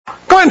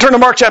ahead and turn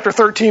to Mark chapter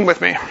 13 with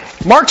me.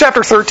 Mark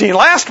chapter 13.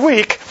 Last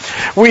week,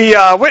 we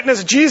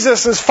witnessed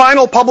Jesus'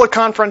 final public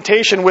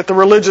confrontation with the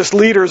religious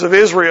leaders of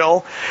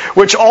Israel,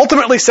 which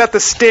ultimately set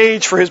the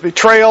stage for his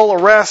betrayal,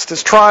 arrest,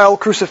 his trial,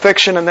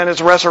 crucifixion, and then his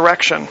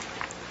resurrection.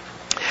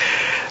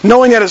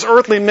 Knowing that his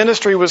earthly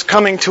ministry was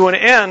coming to an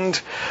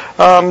end,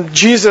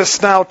 Jesus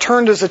now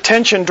turned his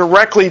attention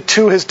directly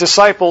to his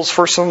disciples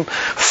for some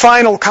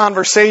final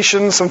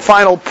conversations, some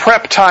final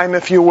prep time,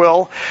 if you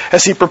will,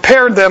 as he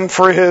prepared them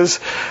for his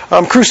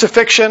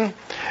crucifixion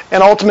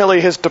and ultimately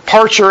his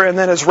departure and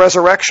then his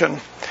resurrection.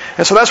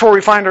 And so that's where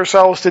we find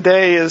ourselves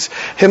today, is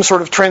him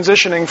sort of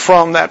transitioning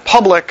from that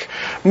public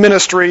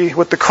ministry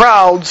with the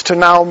crowds to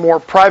now more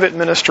private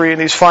ministry in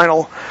these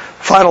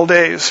final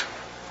days.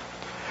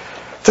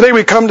 Today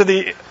we come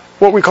to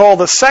what we call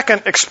the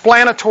second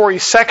explanatory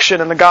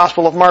section in the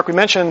Gospel of Mark. We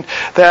mentioned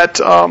that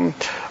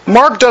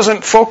Mark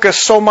doesn't focus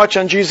so much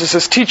on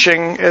Jesus'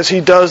 teaching as he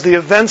does the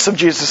events of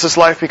Jesus'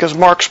 life, because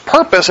Mark's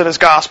purpose in his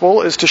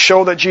Gospel is to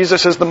show that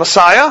Jesus is the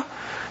Messiah,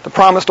 the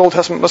promised Old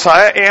Testament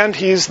Messiah, and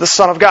he's the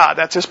Son of God.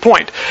 That's his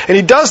point. And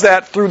he does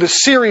that through the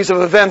series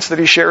of events that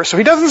he shares. So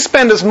he doesn't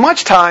spend as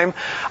much time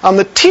on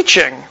the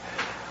teaching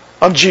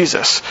of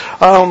Jesus.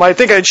 I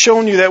think I'd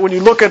shown you that when you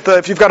look at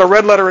if you've got a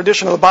red letter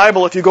edition of the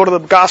Bible, if you go to the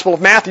Gospel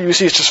of Matthew, you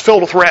see it's just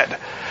filled with red.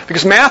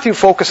 Because Matthew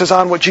focuses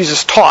on what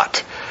Jesus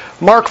taught.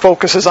 Mark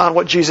focuses on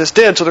what Jesus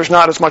did, so there's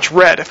not as much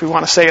red, if we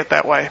want to say it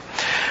that way.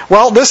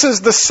 Well, this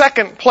is the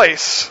second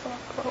place.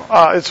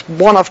 It's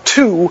one of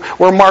two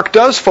where Mark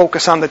does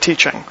focus on the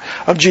teaching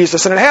of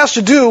Jesus. And it has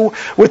to do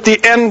with the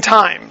end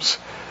times.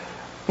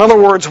 In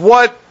other words,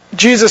 what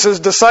Jesus'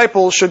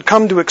 disciples should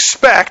come to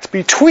expect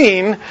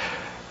between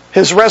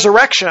his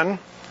resurrection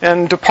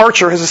and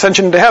departure, his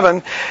ascension into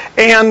heaven,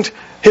 and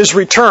his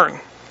return.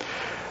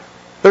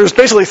 There's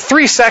basically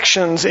three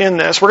sections in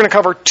this. We're going to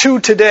cover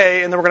two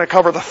today, and then we're going to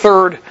cover the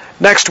third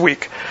next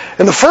week.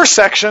 In the first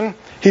section,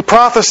 he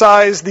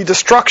prophesies the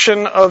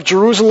destruction of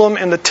Jerusalem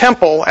and the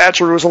temple at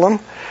Jerusalem.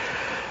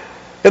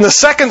 In the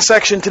second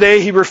section today,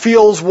 he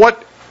reveals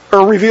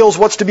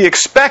what's to be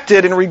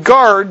expected in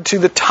regard to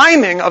the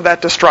timing of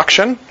that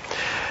destruction,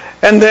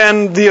 and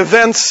then the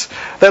events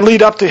that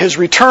lead up to his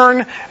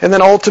return, and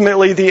then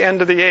ultimately the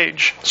end of the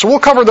age. So we'll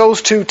cover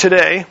those two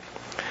today.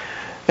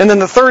 And then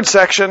the third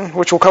section,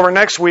 which we'll cover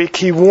next week,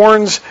 he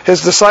warns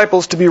his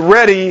disciples to be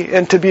ready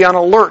and to be on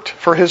alert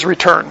for his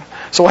return.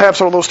 So we'll have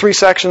sort of those three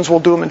sections. We'll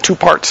do them in two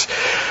parts.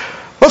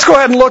 Let's go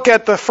ahead and look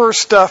at the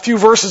first few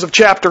verses of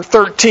chapter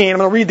 13. I'm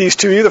going to read these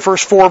to you, the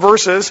first 4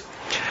 verses.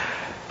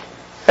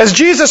 As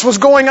Jesus was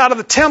going out of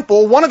the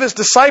temple, one of his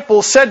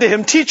disciples said to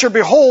him, "Teacher,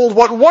 behold,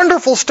 what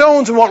wonderful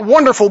stones and what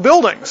wonderful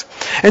buildings."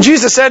 And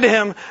Jesus said to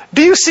him,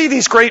 "Do you see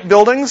these great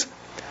buildings?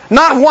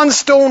 Not one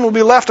stone will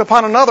be left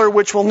upon another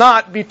which will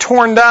not be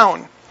torn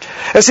down."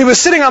 As he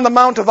was sitting on the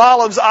Mount of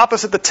Olives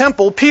opposite the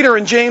temple, Peter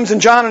and James and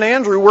John and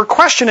Andrew were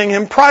questioning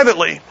him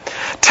privately.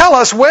 "Tell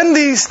us when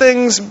these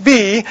things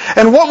be,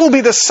 and what will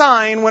be the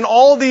sign when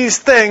all these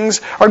things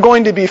are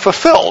going to be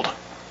fulfilled?"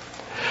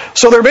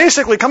 So they're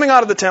basically coming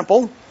out of the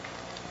temple.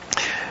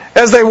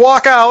 As they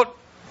walk out,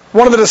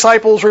 one of the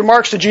disciples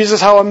remarks to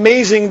Jesus how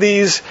amazing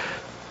these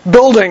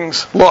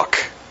buildings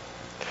look.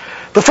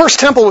 The first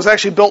temple was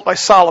actually built by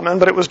Solomon,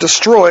 but it was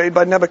destroyed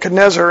by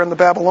Nebuchadnezzar and the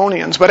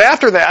Babylonians. But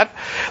after that,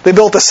 they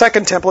built a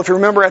second temple. If you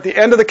remember, at the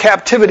end of the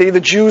captivity, the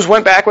Jews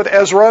went back with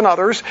Ezra and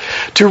others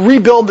to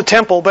rebuild the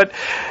temple, but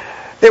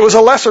it was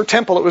a lesser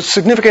temple. It was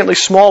significantly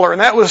smaller, and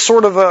that was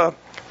sort of a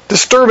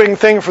disturbing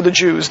thing for the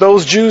Jews.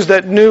 Those Jews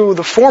that knew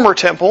the former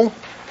temple,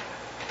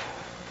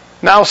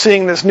 now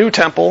seeing this new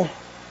temple,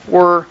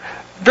 were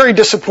very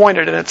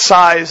disappointed in its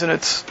size and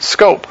its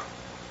scope.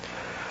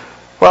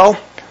 Well,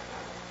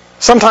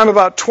 sometime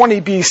about 20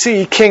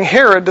 BC, King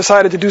Herod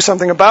decided to do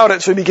something about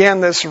it, so he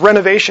began this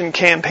renovation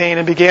campaign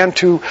and began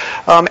to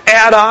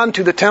add on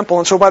to the temple.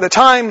 And so by the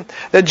time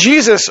that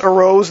Jesus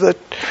arose, it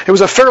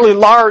was a fairly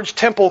large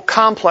temple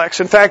complex.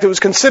 In fact, it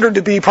was considered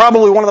to be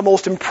probably one of the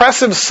most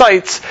impressive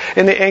sights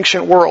in the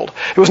ancient world.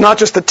 It was not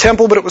just the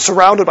temple, but it was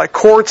surrounded by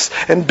courts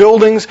and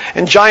buildings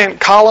and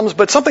giant columns.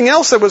 But something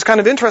else that was kind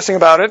of interesting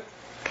about it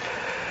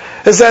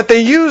is that they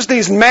used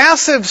these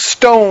massive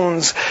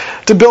stones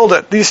to build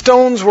it. These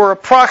stones were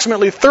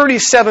approximately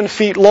 37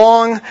 feet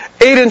long,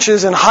 8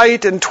 inches in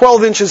height, and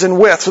 12 inches in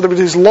width. So there were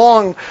these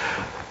long,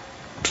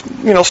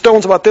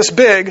 stones about this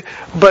big,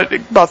 but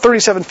about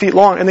 37 feet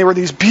long. And they were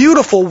these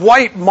beautiful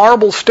white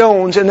marble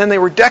stones, and then they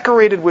were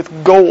decorated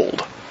with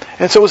gold.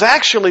 And so it was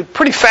actually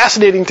pretty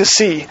fascinating to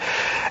see.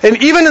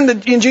 And even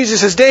in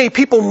Jesus' day,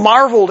 people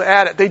marveled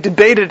at it. They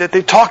debated it.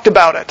 They talked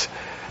about it.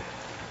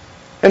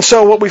 And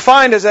so what we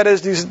find is that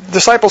as these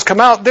disciples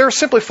come out, they're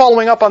simply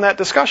following up on that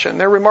discussion.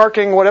 They're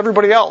remarking what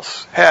everybody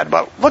else had.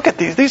 But look at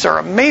these. These are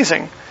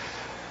amazing.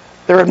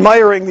 They're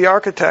admiring the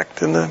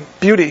architect and the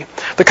beauty.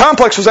 The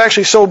complex was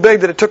actually so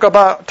big that it took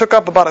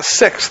up about a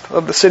sixth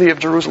of the city of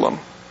Jerusalem.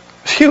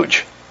 It's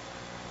huge.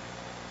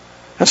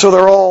 And so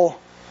they're all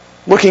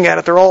looking at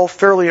it. They're all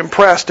fairly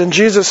impressed. And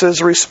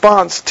Jesus'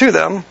 response to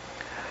them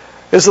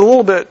is a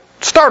little bit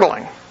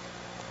startling.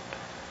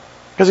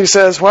 Because he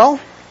says, well,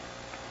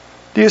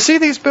 do you see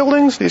these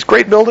buildings, these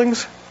great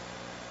buildings?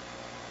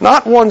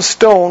 Not one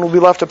stone will be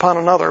left upon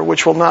another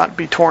which will not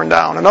be torn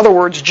down. In other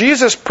words,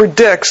 Jesus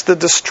predicts the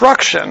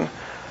destruction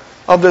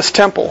of this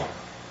temple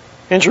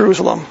in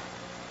Jerusalem.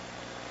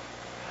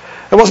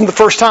 It wasn't the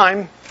first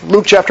time.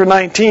 Luke chapter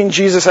 19,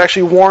 Jesus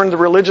actually warned the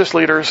religious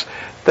leaders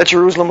that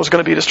Jerusalem was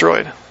going to be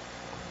destroyed.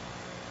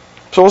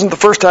 So it wasn't the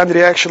first time that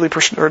he actually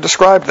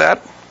described that.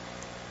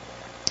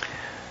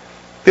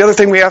 The other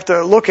thing we have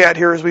to look at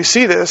here as we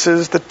see this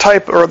is the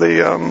type or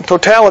the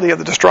totality of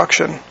the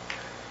destruction.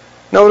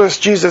 Notice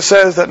Jesus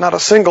says that not a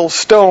single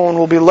stone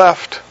will be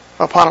left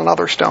upon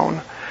another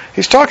stone.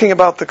 He's talking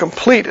about the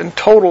complete and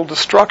total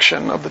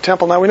destruction of the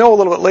temple. Now we know a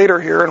little bit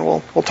later here, and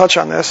we'll touch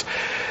on this,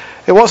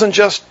 it wasn't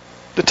just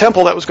the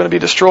temple that was going to be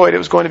destroyed, it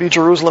was going to be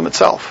Jerusalem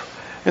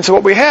itself. And so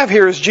what we have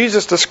here is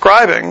Jesus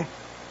describing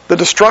the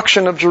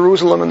destruction of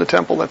Jerusalem and the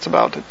temple that's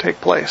about to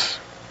take place.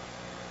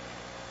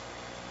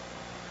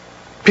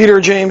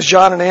 Peter, James,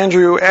 John, and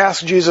Andrew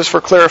ask Jesus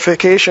for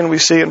clarification, we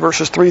see in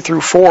verses 3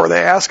 through 4.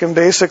 They ask him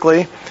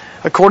basically,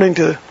 according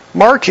to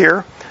Mark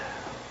here,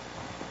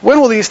 when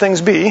will these things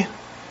be?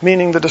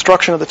 Meaning the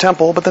destruction of the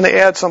temple, but then they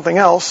add something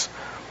else.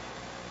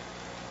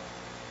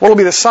 What will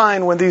be the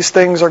sign when these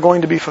things are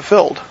going to be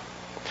fulfilled?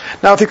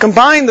 Now, if you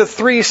combine the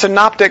three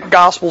synoptic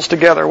gospels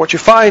together, what you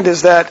find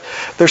is that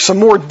there's some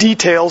more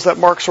details that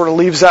Mark sort of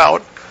leaves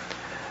out.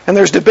 And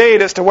there's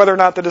debate as to whether or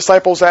not the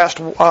disciples asked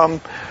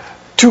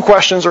 2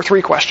 questions or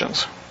 3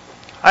 questions.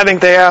 I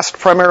think they asked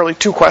primarily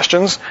 2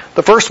 questions.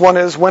 The first one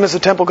is, when is the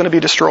temple going to be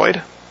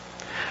destroyed?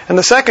 And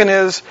the second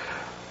is,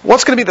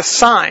 what's going to be the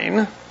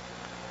sign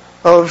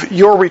of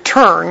your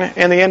return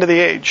and the end of the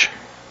age?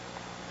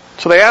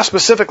 So they asked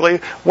specifically,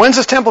 when's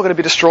this temple going to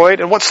be destroyed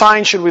and what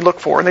sign should we look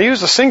for? And they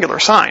used a singular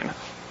sign.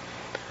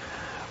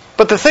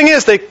 But the thing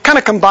is, they kind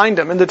of combined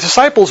them. In the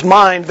disciples'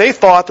 mind, they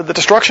thought that the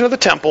destruction of the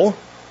temple,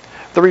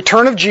 the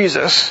return of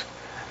Jesus,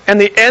 and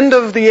the end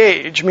of the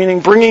age, meaning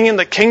bringing in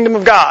the kingdom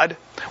of God,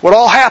 would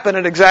all happen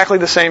at exactly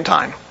the same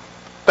time.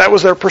 That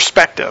was their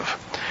perspective.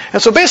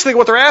 And so basically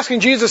what they're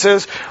asking Jesus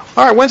is,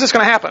 all right, when's this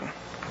going to happen?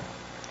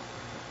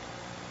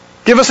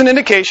 Give us an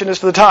indication as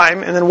to the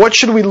time, and then what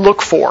should we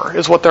look for,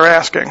 is what they're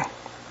asking.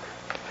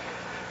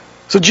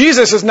 So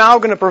Jesus is now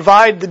going to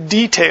provide the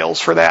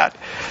details for that.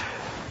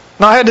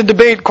 Now I had to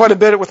debate quite a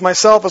bit with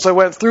myself as I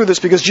went through this,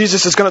 because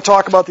Jesus is going to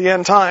talk about the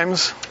end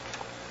times.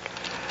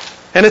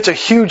 And it's a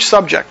huge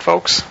subject,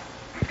 folks.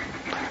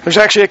 There's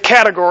actually a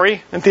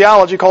category in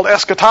theology called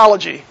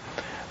eschatology,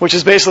 which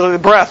is basically the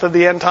breadth of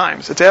the end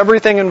times. It's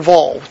everything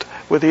involved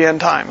with the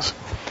end times.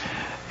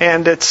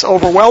 And it's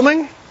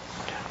overwhelming.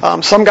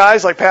 Some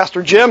guys, like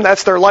Pastor Jim,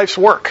 that's their life's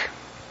work.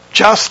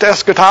 Just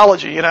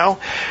eschatology,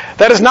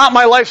 That is not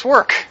my life's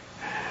work.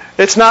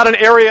 It's not an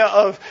area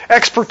of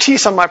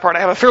expertise on my part. I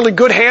have a fairly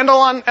good handle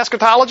on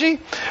eschatology,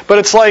 but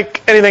it's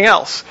like anything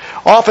else.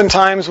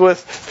 Oftentimes with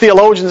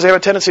theologians, they have a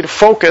tendency to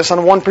focus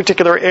on one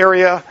particular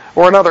area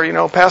or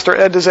another. Pastor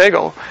Ed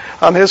DeZago,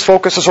 his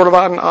focus is sort of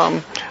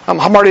on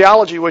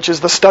hamartiology, which is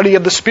the study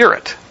of the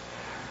Spirit.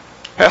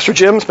 Pastor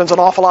Jim spends an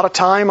awful lot of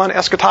time on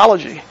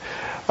eschatology.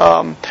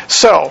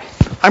 So,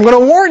 I'm going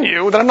to warn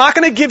you that I'm not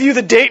going to give you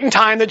the date and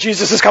time that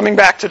Jesus is coming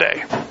back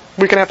today.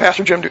 We can have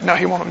Pastor Jim do it. No,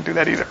 he won't do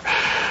that either.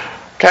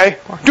 Okay?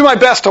 I'll do my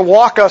best to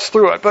walk us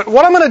through it. But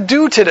what I'm going to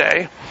do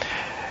today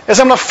is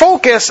I'm going to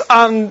focus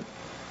on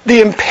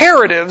the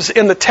imperatives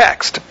in the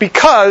text,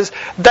 because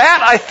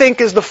that, I think,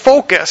 is the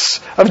focus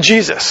of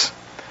Jesus.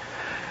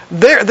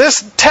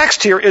 This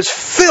text here is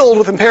filled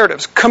with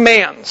imperatives,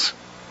 commands.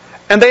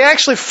 And they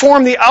actually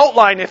form the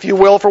outline, if you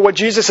will, for what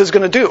Jesus is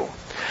going to do.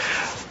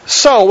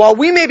 So, while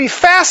we may be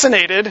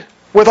fascinated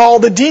with all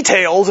the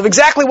details of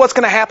exactly what's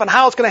going to happen,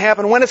 how it's going to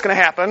happen, when it's going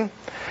to happen,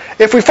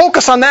 if we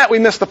focus on that, we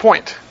miss the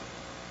point.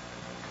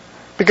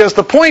 Because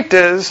the point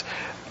is,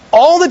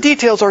 all the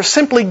details are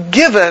simply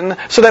given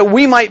so that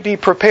we might be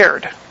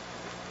prepared.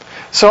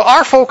 So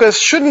our focus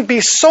shouldn't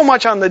be so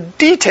much on the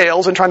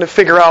details and trying to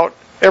figure out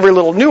every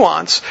little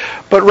nuance,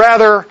 but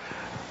rather,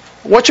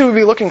 what should we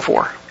be looking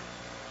for?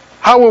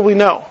 How will we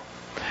know?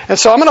 And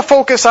so I'm going to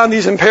focus on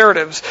these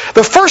imperatives.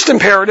 The first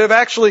imperative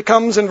actually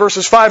comes in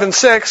verses 5 and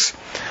 6.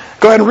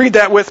 Go ahead and read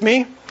that with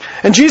me.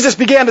 And Jesus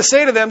began to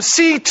say to them,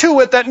 "See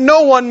to it that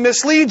no one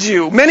misleads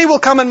you. Many will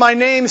come in my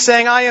name,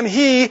 saying, 'I am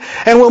he,'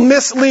 and will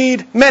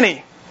mislead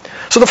many."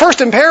 So the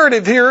first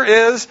imperative here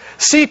is,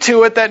 see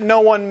to it that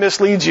no one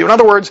misleads you. In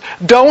other words,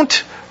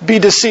 don't be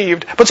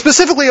deceived. But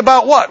specifically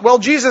about what? Well,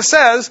 Jesus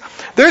says,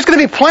 there's going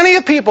to be plenty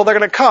of people that are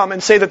going to come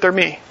and say that they're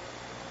me.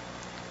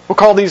 We'll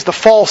call these the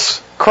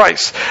false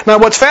Christ. Now,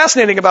 what's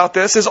fascinating about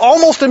this is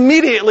almost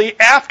immediately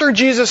after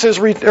Jesus'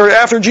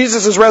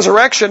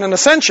 resurrection and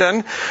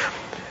ascension,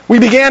 we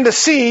began to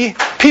see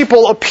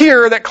people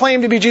appear that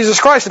claim to be Jesus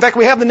Christ. In fact,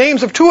 we have the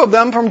names of 2 of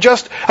them from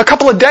just a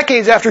couple of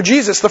decades after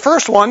Jesus. The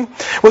first one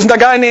was a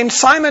guy named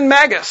Simon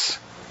Magus.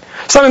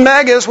 Simon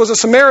Magus was a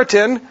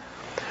Samaritan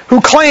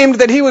who claimed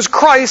that he was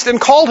Christ and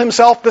called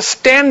himself the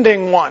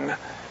Standing One.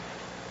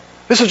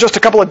 This was just a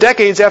couple of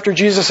decades after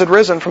Jesus had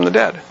risen from the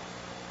dead.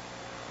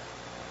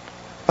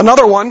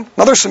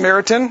 Another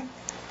Samaritan,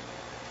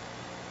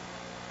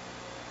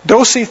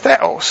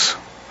 Dositheos.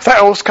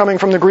 Theos, coming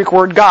from the Greek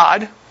word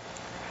God,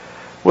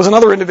 was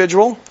another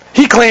individual.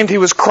 He claimed he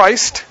was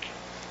Christ.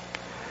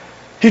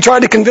 He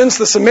tried to convince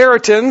the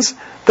Samaritans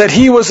that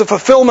he was a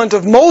fulfillment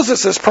of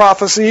Moses'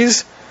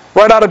 prophecies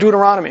right out of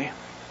Deuteronomy.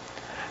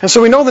 And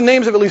so we know the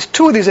names of at least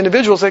two of these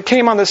individuals that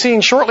came on the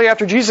scene shortly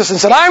after Jesus and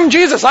said, "I'm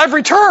Jesus, I've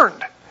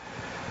returned."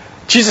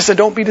 Jesus said,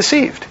 "Don't be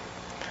deceived."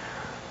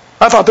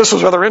 I thought this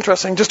was rather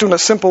interesting, just doing a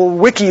simple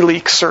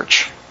WikiLeaks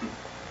search.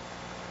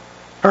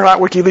 Or not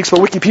WikiLeaks,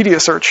 but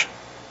Wikipedia search.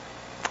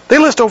 They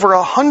list over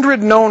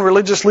 100 known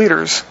religious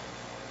leaders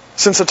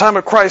since the time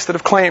of Christ that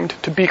have claimed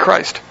to be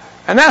Christ.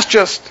 And that's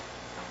just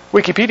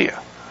Wikipedia.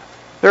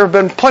 There have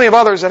been plenty of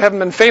others that haven't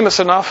been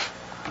famous enough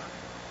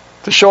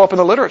to show up in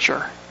the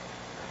literature.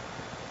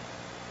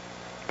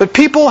 But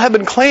people have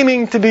been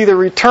claiming to be the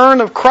return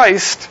of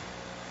Christ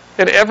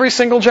in every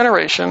single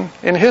generation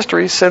in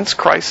history since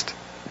Christ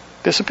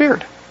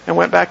disappeared and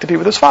went back to be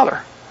with his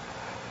Father.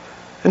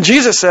 And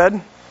Jesus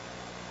said,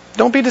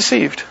 "Don't be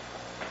deceived."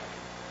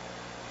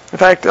 In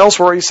fact,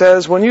 elsewhere he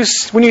says, when you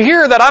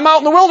hear that I'm out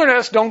in the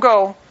wilderness, don't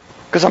go,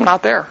 because I'm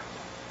not there.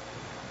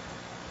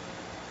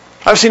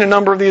 I've seen a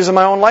number of these in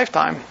my own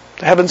lifetime.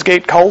 The Heaven's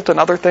Gate cult and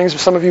other things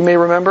some of you may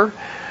remember.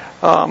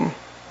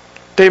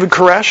 David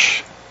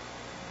Koresh.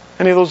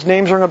 Any of those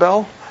names ring a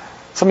bell?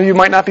 Some of you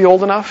might not be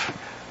old enough.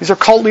 These are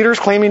cult leaders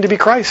claiming to be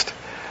Christ.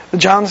 The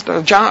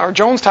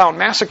Jonestown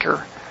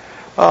Massacre.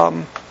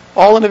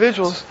 All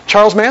individuals.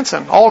 Charles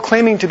Manson. All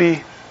claiming to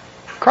be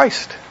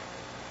Christ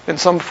in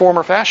some form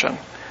or fashion.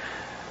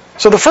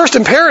 So the first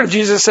imperative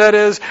Jesus said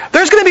is,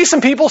 there's going to be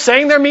some people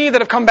saying they're me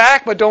that have come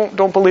back, but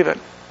don't believe it.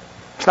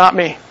 It's not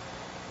me.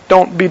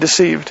 Don't be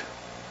deceived.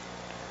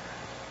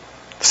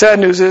 The sad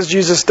news is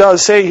Jesus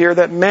does say here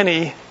that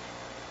many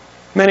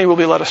will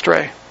be led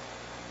astray.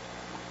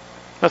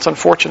 That's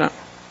unfortunate.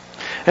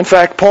 In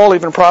fact, Paul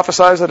even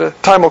prophesies that a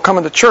time will come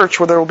in the church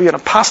where there will be an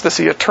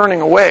apostasy, a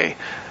turning away.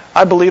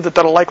 I believe that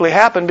that'll likely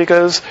happen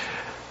because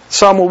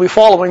some will be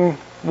following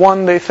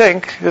one they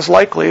think is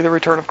likely the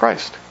return of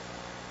Christ.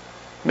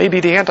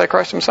 Maybe the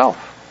Antichrist himself,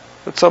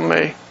 that some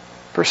may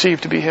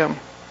perceive to be him.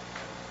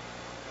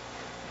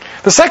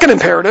 The second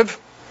imperative,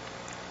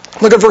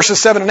 look at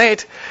verses 7 and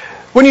 8.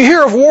 When you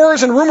hear of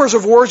wars and rumors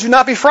of wars, do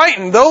not be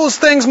frightened. Those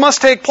things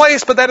must take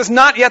place, but that is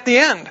not yet the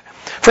end.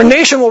 For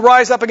nation will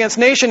rise up against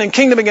nation and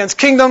kingdom against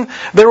kingdom.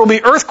 There will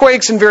be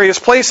earthquakes in various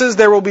places.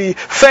 There will be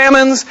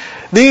famines.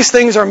 These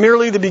things are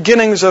merely the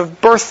beginnings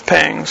of birth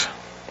pangs.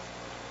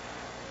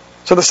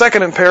 So the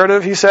second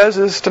imperative, he says,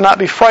 is to not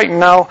be frightened.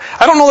 Now,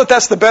 I don't know that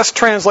that's the best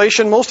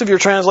translation. Most of your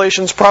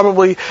translations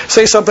probably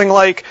say something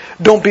like,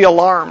 don't be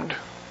alarmed.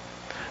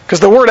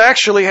 Because the word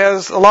actually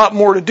has a lot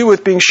more to do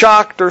with being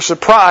shocked or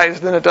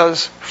surprised than it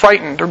does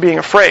frightened or being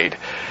afraid.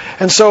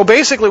 And so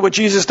basically what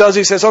Jesus does,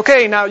 he says,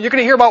 okay, now you're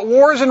going to hear about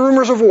wars and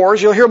rumors of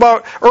wars. You'll hear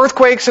about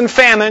earthquakes and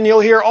famine. You'll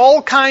hear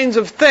all kinds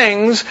of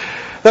things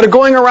that are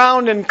going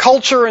around in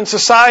culture and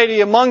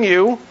society among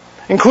you,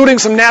 including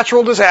some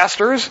natural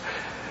disasters,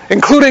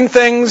 including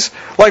things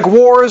like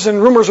wars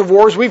and rumors of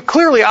wars. We've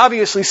clearly,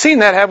 obviously seen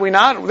that, have we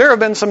not? There have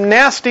been some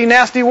nasty,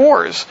 nasty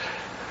wars,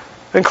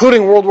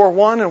 including World War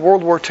I and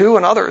World War II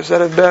and others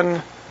that have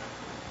been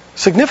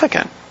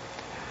significant.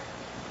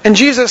 And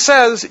Jesus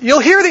says, you'll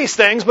hear these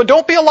things, but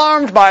don't be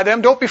alarmed by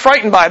them, don't be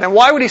frightened by them.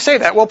 Why would he say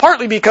that? Well,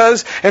 partly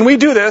because, and we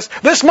do this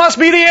must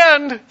be the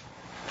end.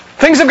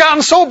 Things have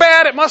gotten so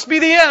bad, it must be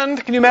the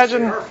end. Can you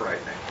imagine? They are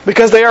frightening.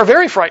 Because they are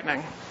very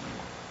frightening.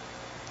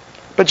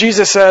 But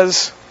Jesus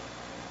says,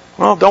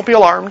 well, don't be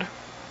alarmed.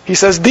 He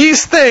says,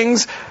 these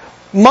things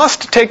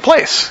must take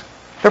place.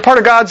 They're part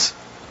of God's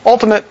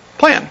ultimate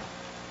plan.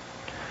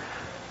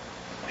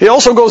 He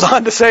also goes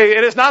on to say,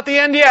 it is not the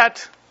end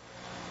yet.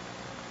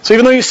 So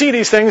even though you see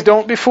these things,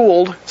 don't be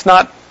fooled. It's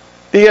not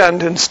the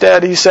end.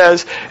 Instead, he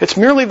says, it's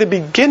merely the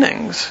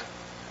beginnings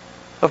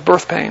of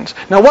birth pains.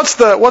 Now, what's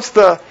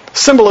the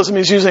symbolism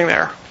he's using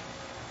there?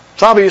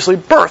 It's obviously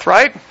birth,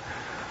 right?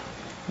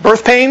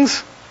 Birth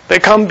pains, they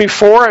come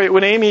before.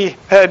 When Amy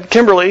had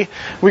Kimberly,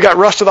 we got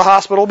rushed to the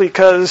hospital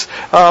because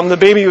the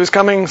baby was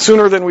coming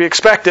sooner than we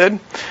expected,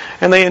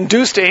 and they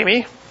induced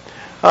Amy.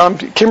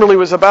 Kimberly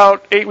was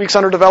about 8 weeks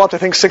underdeveloped, I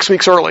think 6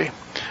 weeks early.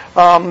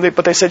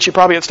 But they said she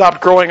probably had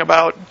stopped growing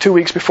about 2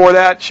 weeks before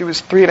that. She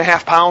was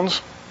 3.5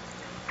 pounds.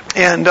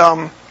 And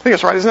I think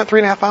that's right, isn't it?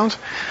 3.5 pounds?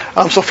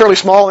 So fairly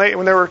small.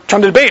 When they were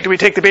trying to debate, do we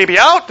take the baby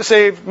out to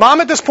save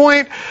mom at this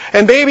point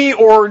and baby,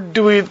 or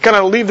do we kind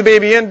of leave the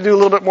baby in to do a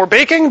little bit more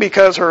baking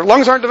because her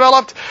lungs aren't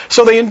developed?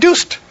 So they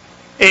induced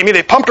Amy.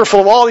 They pumped her full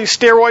of all these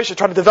steroids to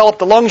try to develop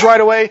the lungs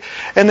right away,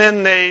 and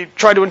then they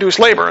tried to induce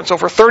labor. And so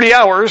for 30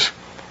 hours,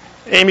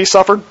 Amy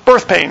suffered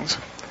birth pains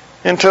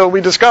until we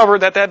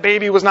discovered that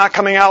baby was not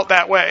coming out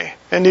that way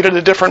and needed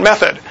a different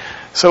method.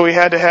 So we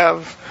had to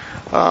have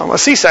a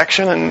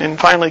C-section, and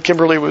finally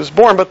Kimberly was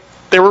born. But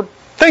there were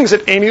things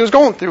that Amy was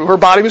going through. Her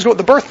body was going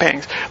through the birth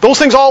pains. Those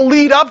things all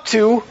lead up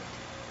to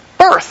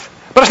birth.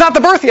 But it's not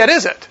the birth yet,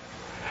 is it?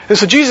 And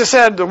so Jesus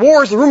said the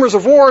wars, the rumors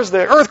of wars,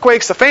 the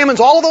earthquakes, the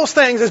famines, all of those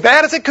things, as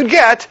bad as it could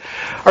get,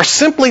 are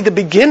simply the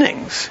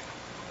beginnings.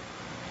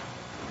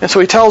 And so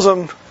he tells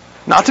them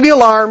not to be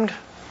alarmed,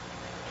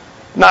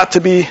 not to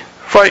be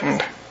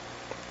frightened.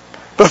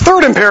 The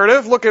third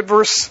imperative, look at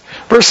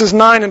verses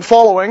 9 and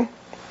following.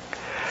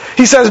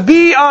 He says,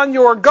 be on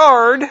your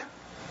guard,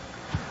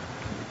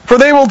 for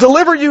they will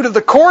deliver you to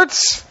the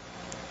courts,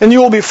 and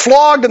you will be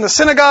flogged in the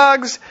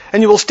synagogues,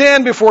 and you will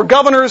stand before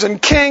governors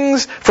and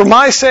kings for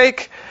my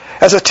sake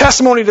as a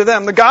testimony to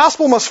them. The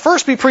gospel must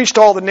first be preached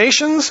to all the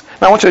nations.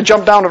 Now I want you to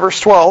jump down to verse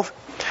 12.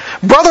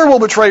 Brother will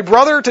betray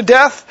brother to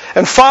death,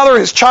 and father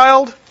his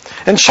child,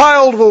 and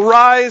child will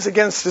rise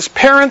against his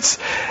parents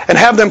and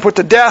have them put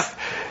to death.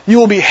 You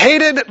will be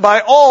hated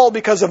by all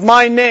because of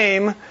my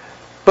name,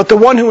 but the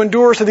one who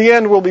endures to the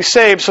end will be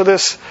saved. So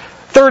this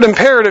third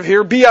imperative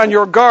here, be on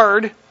your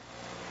guard,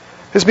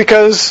 is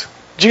because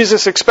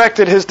Jesus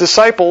expected his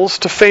disciples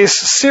to face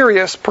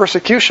serious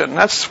persecution.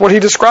 That's what he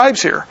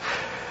describes here.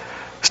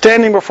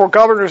 Standing before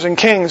governors and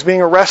kings,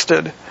 being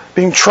arrested,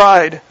 being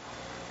tried,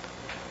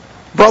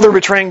 brother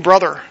betraying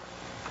brother,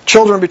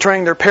 children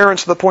betraying their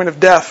parents to the point of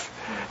death.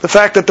 The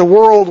fact that the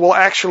world will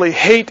actually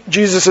hate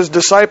Jesus'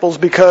 disciples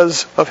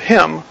because of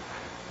him.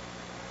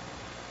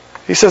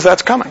 He says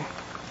that's coming.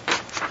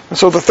 And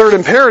so the third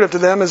imperative to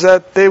them is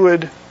that they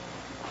would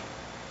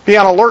be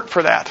on alert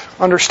for that,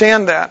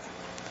 understand that.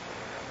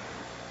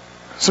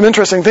 Some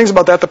interesting things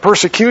about that. The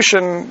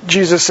persecution,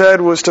 Jesus said,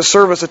 was to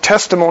serve as a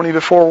testimony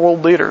before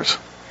world leaders.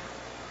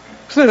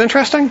 Isn't it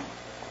interesting?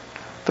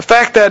 The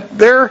fact that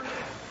their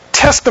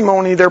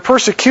testimony, their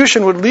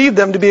persecution would lead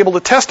them to be able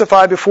to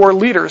testify before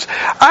leaders.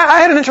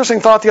 I had an interesting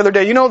thought the other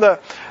day. You know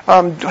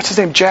what's his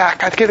name?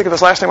 Jack. I can't think of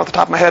his last name off the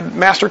top of my head.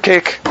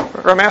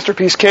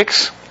 Masterpiece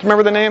Cakes. Do you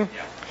remember the name?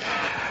 Yeah.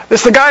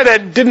 It's the guy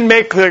that didn't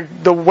make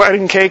the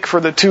wedding cake for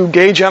the two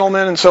gay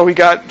gentlemen, and so he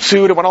got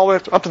sued. It went all the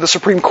way up to the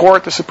Supreme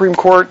Court. The Supreme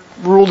Court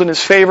ruled in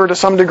his favor to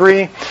some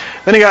degree.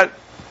 Then he got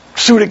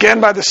sued again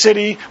by the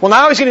city. Well,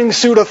 now he's getting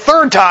sued a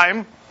third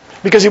time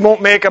because he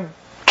won't make a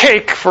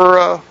cake for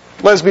a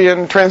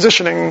lesbian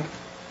transitioning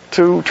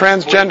to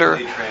transgender.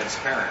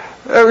 Transparent.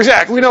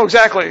 Exactly. We know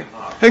exactly.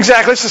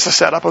 Exactly. It's just a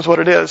setup is what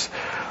it is.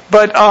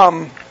 But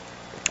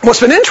what's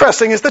been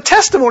interesting is the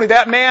testimony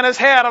that man has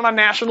had on a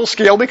national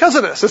scale because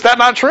of this. Is that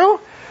not true?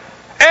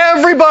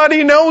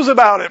 Everybody knows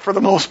about it for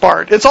the most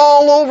part. It's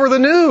all over the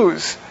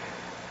news.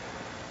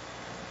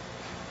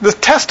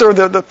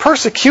 The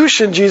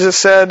persecution, Jesus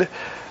said,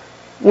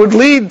 would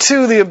lead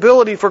to the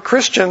ability for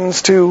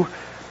Christians to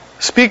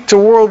speak to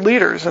world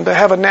leaders and to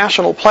have a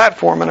national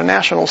platform and a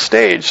national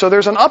stage. So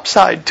there's an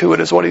upside to it,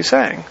 is what he's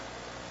saying.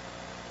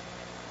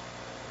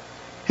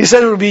 He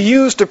said it would be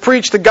used to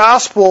preach the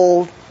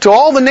gospel to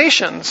all the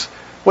nations.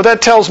 What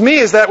that tells me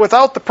is that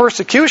without the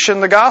persecution,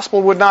 the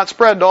gospel would not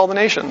spread to all the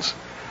nations.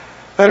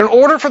 That in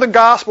order for the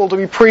gospel to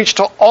be preached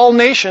to all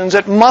nations,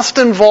 it must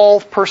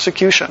involve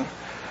persecution.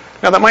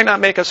 Now that might not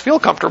make us feel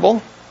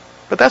comfortable,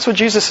 but that's what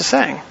Jesus is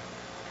saying.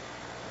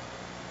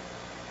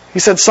 He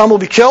said some will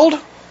be killed,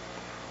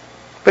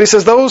 but he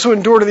says those who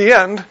endure to the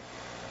end,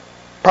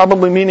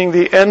 probably meaning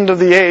the end of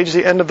the age,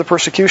 the end of the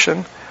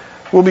persecution,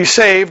 will be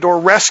saved or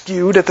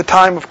rescued at the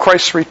time of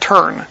Christ's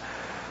return.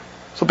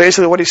 So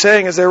basically what he's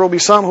saying is there will be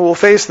some who will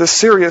face this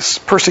serious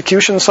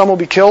persecution, some will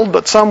be killed,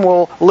 but some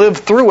will live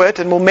through it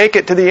and will make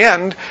it to the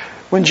end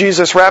when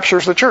Jesus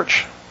raptures the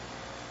church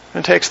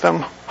and takes them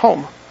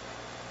home.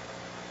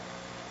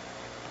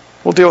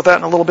 We'll deal with that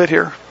in a little bit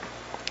here.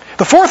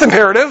 The fourth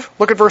imperative,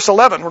 look at verse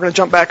 11. We're going to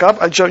jump back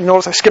up. You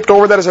notice I skipped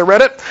over that as I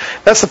read it.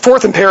 That's the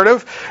fourth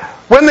imperative.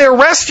 When they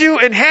arrest you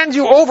and hand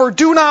you over,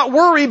 do not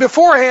worry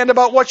beforehand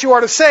about what you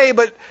are to say,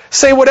 but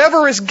say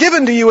whatever is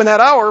given to you in that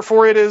hour,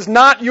 for it is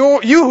not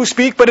you who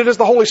speak, but it is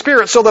the Holy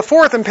Spirit. So the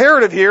fourth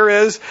imperative here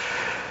is,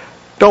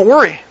 don't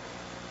worry.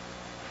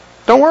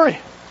 Don't worry.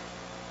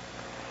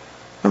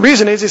 The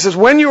reason is, he says,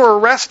 when you are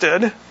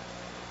arrested,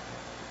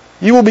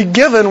 you will be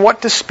given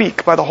what to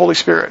speak by the Holy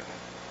Spirit.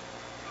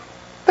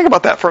 Think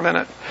about that for a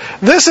minute.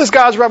 This is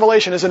God's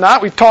revelation, is it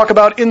not? We talk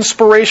about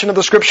inspiration of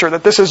the Scripture,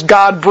 that this is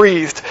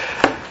God-breathed.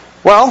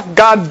 Well,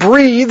 God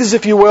breathes,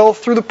 if you will,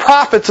 through the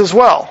prophets as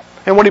well.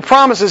 And what he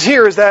promises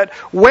here is that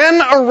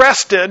when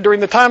arrested during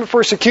the time of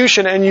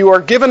persecution and you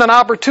are given an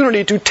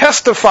opportunity to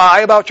testify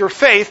about your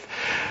faith,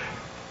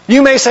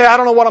 you may say, I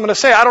don't know what I'm going to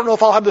say. I don't know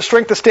if I'll have the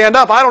strength to stand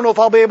up. I don't know if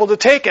I'll be able to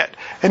take it.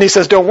 And he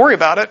says, don't worry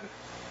about it.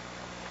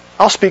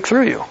 I'll speak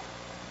through you.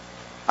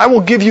 I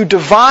will give you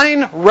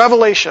divine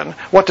revelation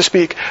what to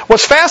speak.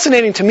 What's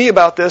fascinating to me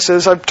about this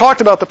is I've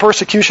talked about the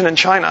persecution in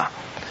China.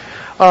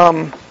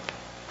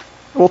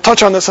 We'll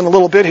touch on this in a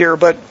little bit here,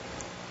 but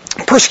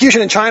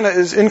persecution in China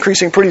is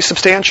increasing pretty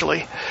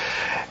substantially.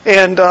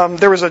 And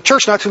there was a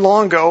church not too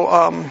long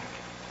ago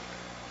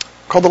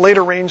called the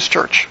Later Rains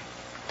Church.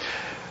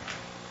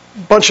 A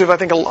bunch of, I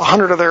think,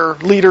 100 of their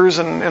leaders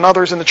and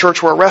others in the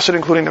church were arrested,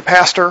 including the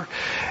pastor.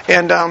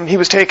 And he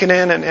was taken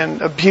in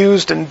and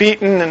abused and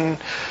beaten. And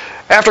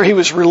after he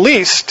was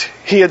released,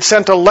 he had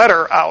sent a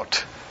letter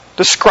out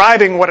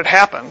describing what had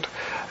happened.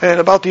 and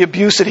about the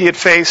abuse that he had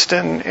faced.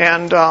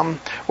 And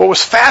what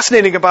was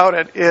fascinating about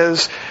it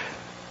is,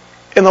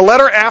 in the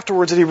letter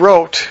afterwards that he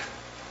wrote,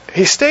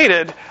 he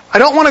stated, I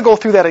don't want to go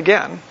through that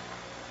again.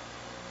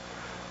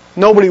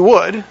 Nobody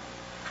would.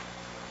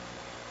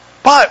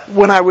 But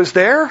when I was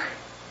there,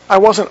 I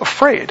wasn't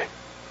afraid.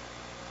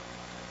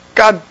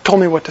 God told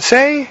me what to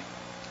say.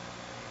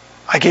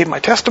 I gave my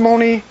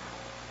testimony.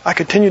 I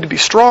continued to be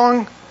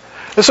strong.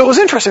 And so it was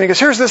interesting because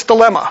here's this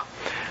dilemma.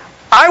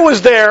 I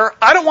was there.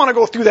 I don't want to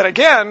go through that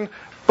again.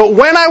 But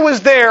when I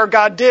was there,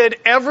 God did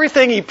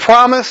everything He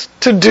promised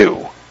to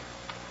do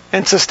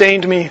and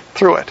sustained me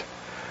through it.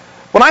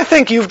 When I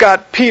think you've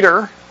got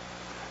Peter,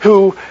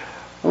 who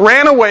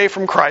ran away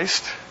from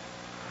Christ,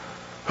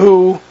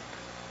 who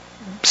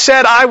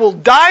said, I will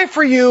die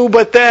for you,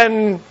 but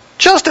then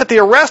just at the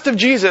arrest of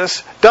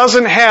Jesus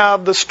doesn't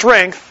have the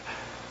strength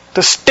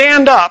to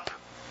stand up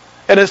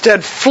and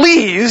instead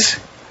flees,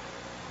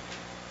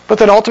 but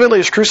then ultimately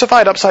is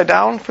crucified upside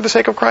down for the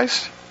sake of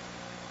Christ.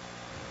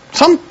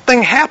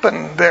 Something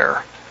happened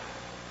there.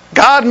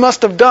 God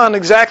must have done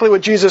exactly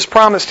what Jesus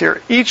promised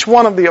here. Each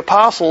one of the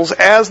apostles,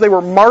 as they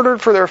were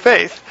martyred for their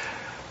faith,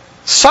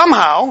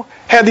 somehow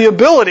had the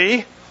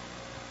ability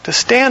to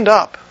stand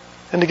up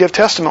and to give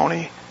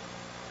testimony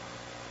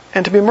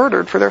and to be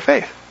murdered for their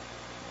faith.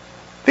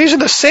 These are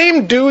the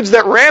same dudes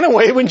that ran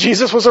away when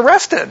Jesus was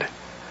arrested.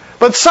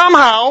 But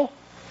somehow,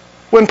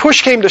 when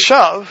push came to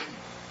shove,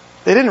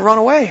 they didn't run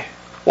away.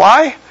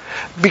 Why?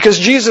 Because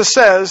Jesus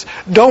says,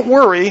 don't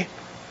worry,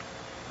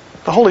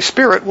 the Holy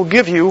Spirit will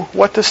give you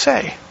what to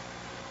say.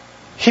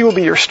 He will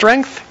be your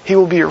strength. He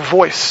will be your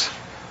voice,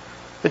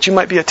 that you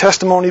might be a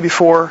testimony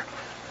before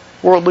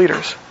world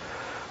leaders.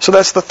 So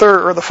that's the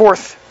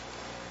fourth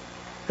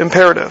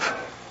imperative.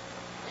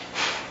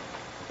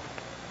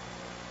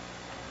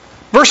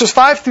 Verses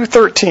 5 through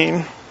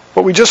 13,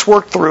 what we just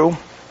worked through,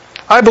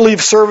 I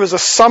believe serve as a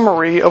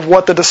summary of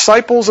what the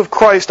disciples of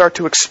Christ are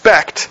to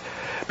expect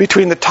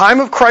between the time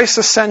of Christ's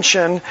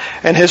ascension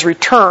and His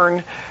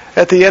return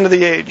at the end of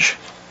the age.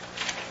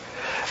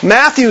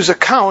 Matthew's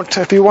account,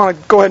 if you want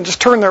to go ahead and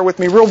just turn there with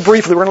me real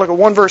briefly, we're going to look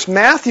at one verse.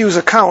 Matthew's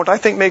account, I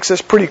think, makes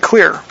this pretty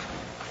clear.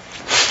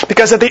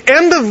 Because at the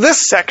end of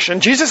this section,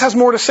 Jesus has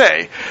more to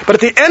say, but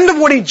at the end of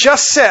what He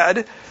just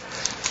said,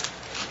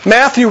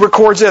 Matthew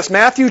records this,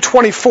 Matthew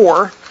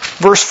 24,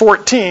 verse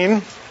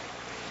 14.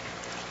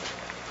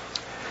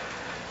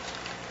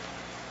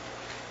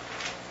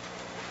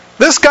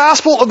 This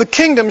gospel of the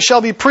kingdom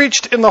shall be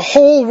preached in the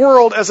whole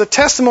world as a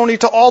testimony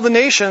to all the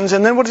nations.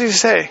 And then what does He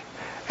say?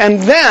 And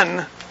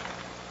then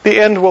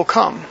the end will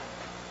come.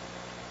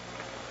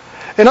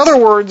 In other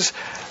words,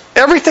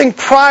 everything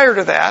prior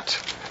to that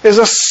is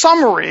a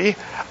summary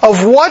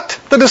of what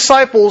the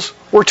disciples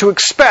were to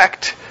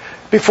expect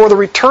before the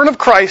return of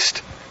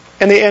Christ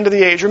and the end of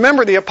the age.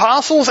 Remember, the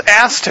apostles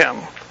asked Him,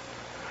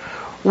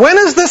 when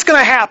is this going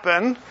to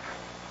happen?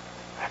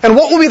 And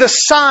what will be the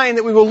sign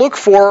that we will look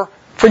for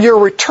your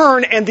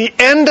return and the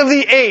end of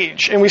the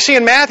age? And we see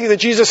in Matthew that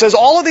Jesus says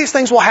all of these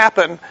things will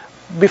happen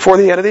before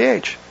the end of the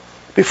age,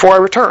 before I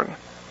return.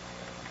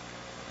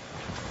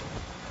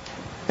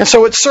 And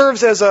so it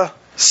serves as a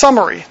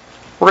summary.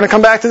 We're going to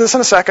come back to this in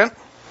a second.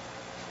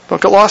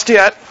 Don't get lost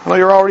yet. I know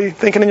you're already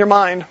thinking in your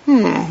mind,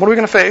 what are we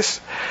going to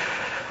face?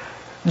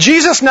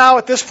 Jesus now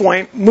at this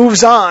point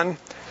moves on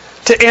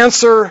to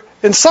answer,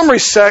 in some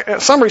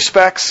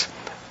respects,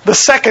 the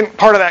second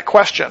part of that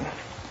question.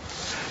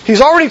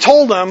 He's already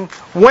told them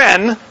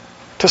when,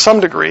 to some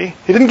degree.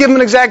 He didn't give them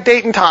an exact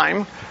date and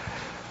time,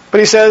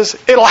 but He says,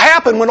 it'll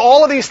happen when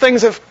all of these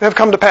things have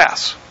come to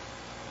pass.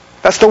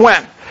 That's the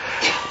when.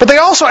 But they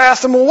also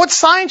asked Him, well, what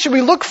sign should we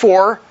look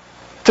for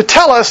to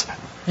tell us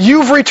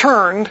you've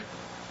returned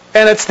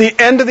and it's the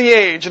end of the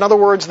age? In other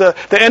words, the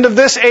end of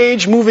this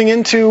age moving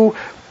into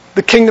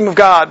the kingdom of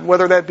God,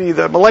 whether that be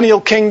the millennial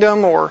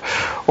kingdom or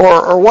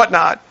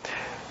whatnot.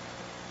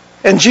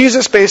 And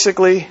Jesus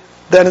basically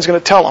then is going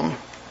to tell them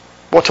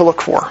what to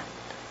look for.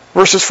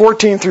 Verses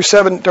 14 through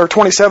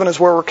 27 is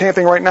where we're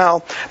camping right now.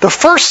 The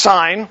first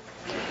sign,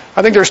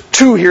 I think there's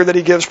two here that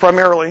He gives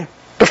primarily.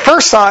 The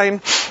first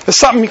sign is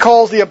something He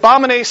calls the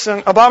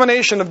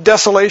abomination of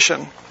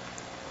desolation.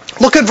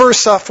 Look at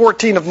verse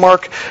 14 of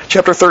Mark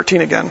chapter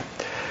 13 again.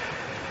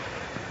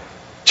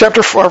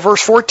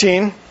 Verse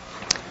 14.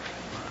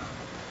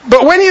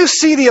 But when you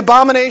see the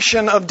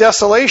abomination of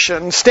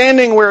desolation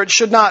standing where it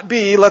should not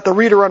be, let the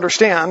reader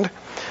understand,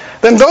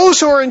 then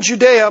those who are in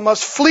Judea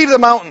must flee to the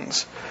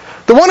mountains.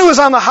 The one who is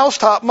on the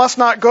housetop must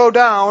not go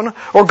down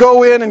or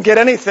go in and get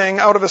anything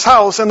out of his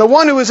house, and the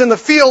one who is in the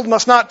field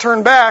must not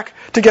turn back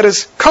to get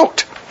his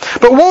coat.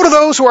 But woe to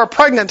those who are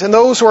pregnant and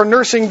those who are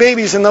nursing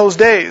babies in those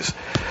days.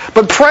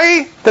 But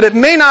pray that it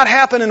may not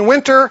happen in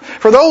winter,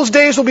 for those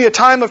days will be a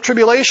time of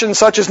tribulation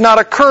such as not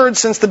occurred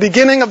since the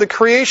beginning of the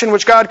creation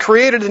which God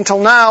created until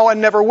now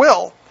and never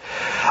will.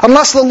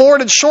 Unless the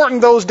Lord had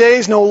shortened those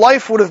days, no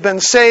life would have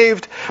been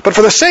saved. But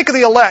for the sake of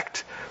the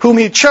elect, whom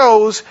He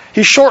chose,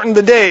 He shortened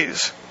the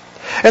days.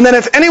 And then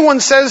if anyone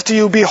says to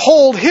you,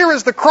 behold, here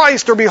is the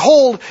Christ, or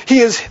behold, He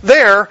is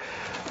there,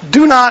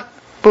 do not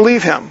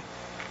believe him.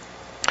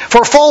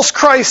 For false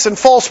Christs and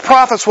false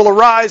prophets will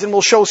arise and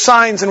will show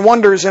signs and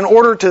wonders in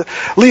order to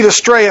lead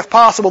astray, if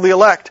possible, the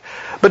elect.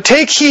 But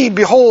take heed,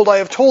 behold, I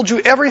have told you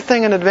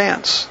everything in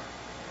advance.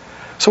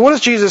 So what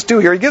does Jesus do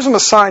here? He gives them a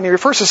sign. He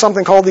refers to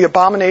something called the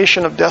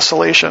abomination of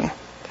desolation.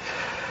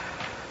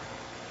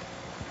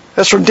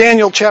 That's from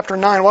Daniel chapter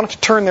 9. Why don't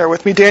you turn there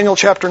with me? Daniel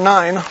chapter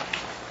 9.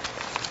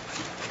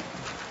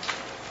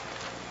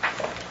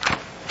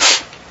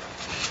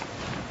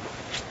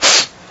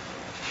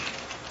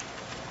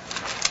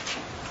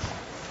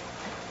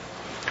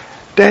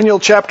 Daniel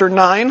chapter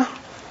 9,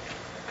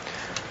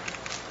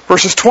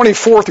 verses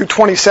 24 through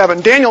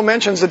 27. Daniel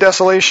mentions the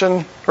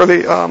desolation, or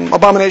the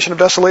abomination of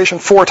desolation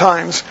 4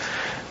 times.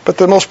 But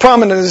the most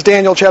prominent is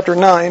Daniel chapter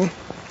 9,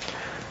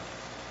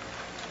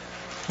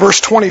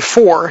 verse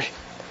 24.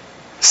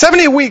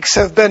 70 weeks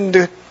have been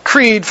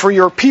decreed for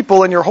your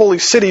people in your holy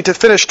city to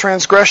finish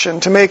transgression,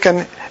 to make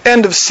an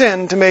end of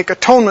sin, to make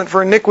atonement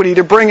for iniquity,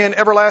 to bring in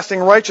everlasting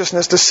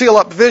righteousness, to seal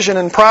up vision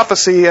and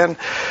prophecy, and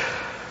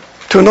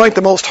to anoint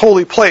the most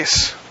holy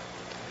place.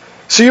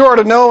 So you are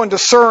to know and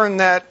discern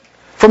that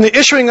from the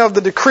issuing of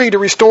the decree to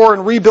restore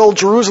and rebuild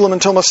Jerusalem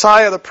until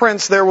Messiah the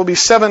Prince, there will be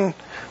 7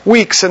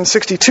 weeks and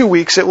 62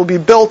 weeks. It will be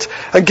built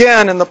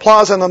again in the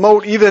plaza and the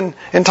moat, even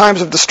in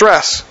times of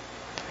distress.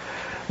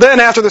 Then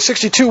after the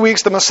 62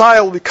 weeks, the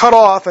Messiah will be cut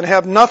off and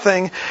have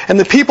nothing, and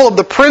the people of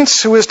the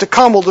Prince who is to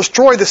come will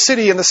destroy the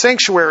city and the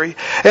sanctuary,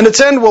 and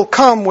its end will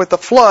come with the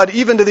flood.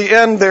 Even to the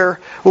end there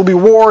will be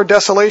war,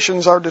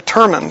 desolations are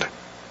determined.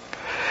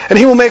 And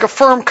he will make a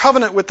firm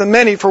covenant with the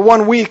many for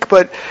 1 week,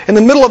 but in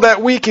the middle of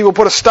that week he will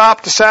put a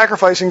stop to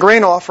sacrifice and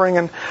grain offering,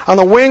 and on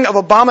the wing of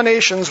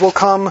abominations will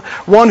come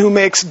one who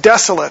makes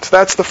desolate.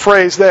 That's the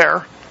phrase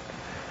there.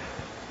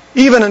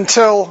 Even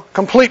until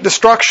complete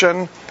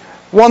destruction,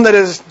 one that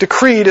is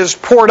decreed is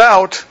poured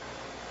out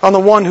on the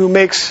one who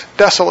makes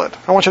desolate.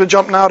 I want you to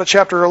jump now to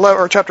chapter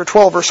 11 or chapter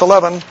 12, verse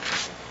 11.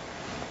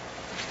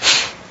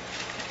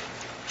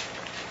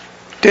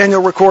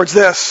 Daniel records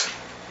this.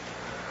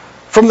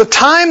 From the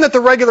time that the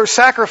regular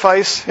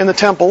sacrifice in the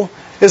temple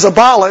is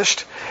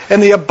abolished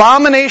and the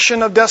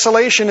abomination of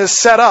desolation is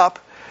set up,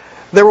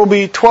 there will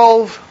be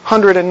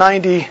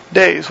 1,290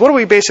 days. What do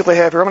we basically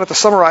have here? I'm going to have to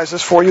summarize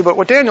this for you, but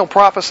what Daniel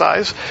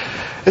prophesies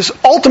is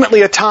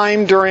ultimately a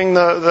time during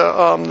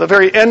the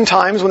very end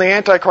times when the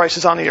Antichrist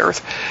is on the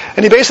earth.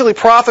 And he basically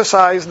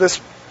prophesies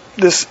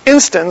this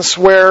instance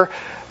where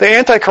the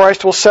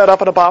Antichrist will set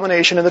up an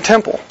abomination in the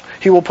temple.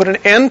 He will put an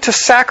end to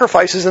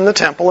sacrifices in the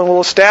temple and will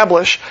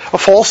establish a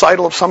false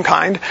idol of some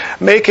kind,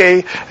 make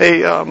a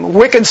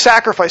wicked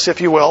sacrifice,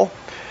 if you will.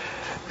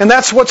 And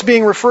that's what's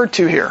being referred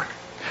to here.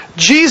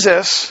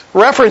 Jesus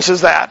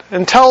references that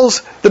and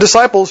tells the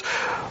disciples,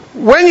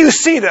 when you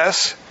see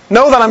this,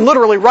 know that I'm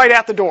literally right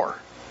at the door.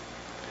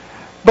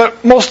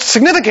 But most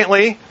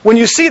significantly, when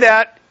you see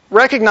that,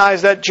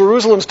 recognize that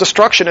Jerusalem's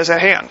destruction is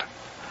at hand.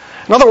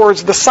 In other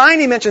words, the sign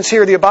he mentions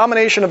here, the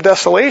abomination of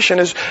desolation,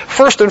 is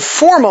first and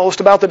foremost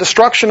about the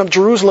destruction of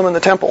Jerusalem and the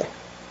temple.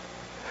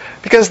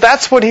 Because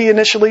that's what he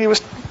initially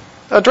was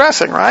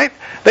addressing, right?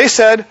 They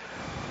said,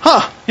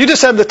 you just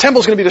said the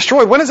temple's going to be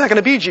destroyed. When is that going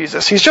to be,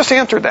 Jesus? He's just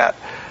answered that.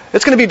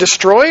 It's going to be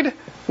destroyed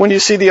when you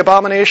see the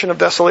abomination of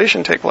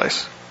desolation take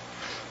place.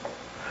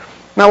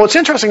 Now, what's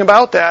interesting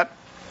about that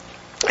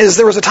is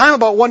there was a time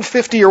about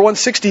 150 or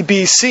 160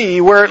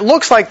 BC where it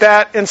looks like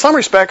that, in some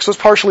respects, was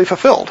partially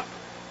fulfilled.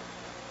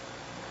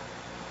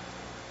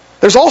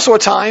 There's also a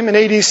time in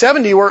AD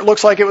 70 where it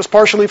looks like it was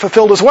partially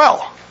fulfilled as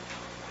well.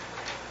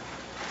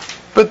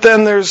 But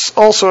then there's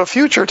also a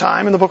future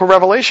time in the book of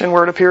Revelation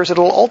where it appears it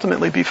will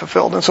ultimately be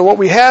fulfilled. And so what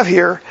we have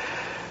here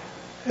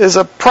is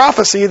a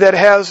prophecy that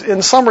has,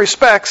 in some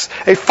respects,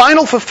 a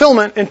final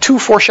fulfillment in 2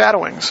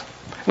 foreshadowings.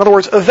 In other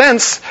words,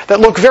 events that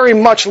look very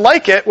much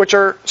like it, which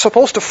are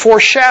supposed to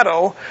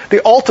foreshadow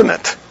the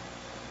ultimate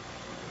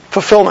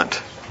fulfillment.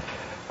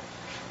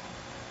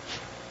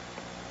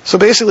 So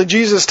basically,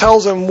 Jesus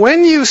tells them,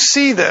 when you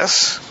see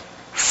this,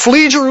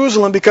 flee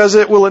Jerusalem because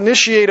it will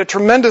initiate a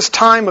tremendous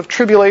time of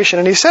tribulation.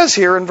 And he says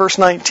here in verse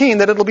 19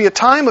 that it'll be a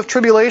time of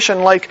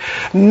tribulation like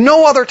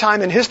no other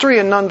time in history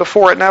and none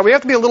before it. Now, we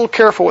have to be a little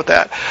careful with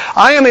that.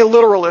 I am a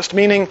literalist,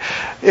 meaning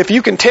if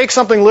you can take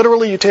something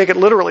literally, you take it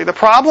literally. The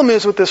problem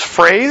is with this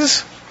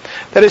phrase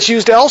that it's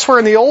used elsewhere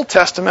in the Old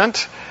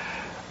Testament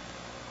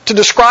to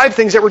describe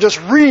things that were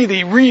just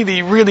really,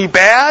 really, really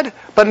bad,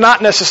 but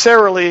not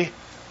necessarily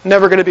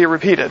never going to be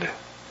repeated.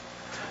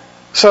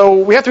 So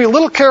we have to be a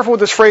little careful with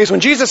this phrase. When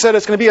Jesus said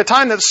it's going to be a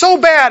time that's so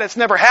bad it's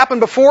never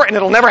happened before and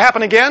it'll never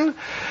happen again,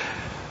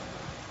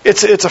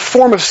 it's a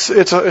form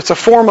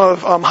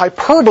of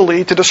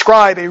hyperbole to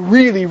describe a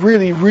really,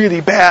 really,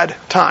 really bad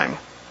time.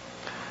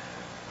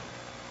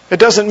 It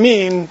doesn't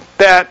mean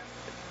that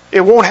it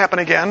won't happen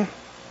again.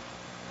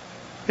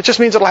 It just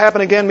means it'll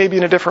happen again, maybe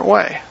in a different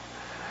way.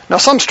 Now,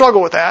 some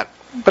struggle with that.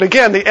 But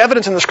again, the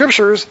evidence in the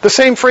Scriptures, the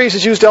same phrase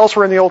is used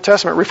elsewhere in the Old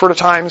Testament, refer to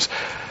times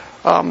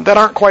that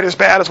aren't quite as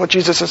bad as what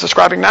Jesus is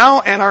describing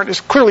now, and aren't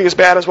as clearly as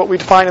bad as what we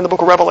find in the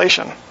book of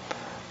Revelation.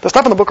 The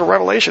stuff in the book of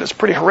Revelation is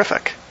pretty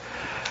horrific.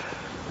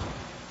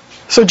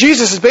 So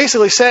Jesus is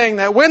basically saying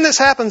that when this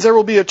happens, there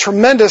will be a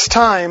tremendous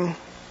time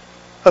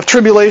of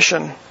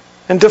tribulation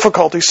and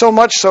difficulty, so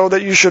much so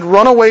that you should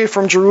run away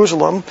from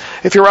Jerusalem.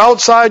 If you're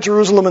outside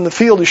Jerusalem in the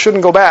field, you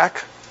shouldn't go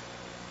back.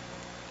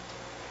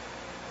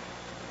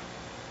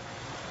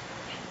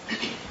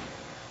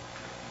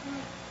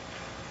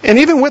 And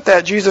even with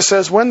that, Jesus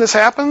says, when this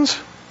happens,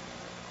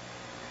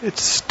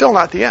 it's still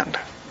not the end.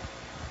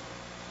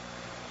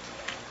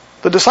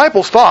 The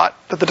disciples thought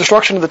that the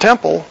destruction of the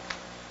temple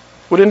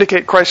would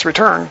indicate Christ's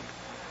return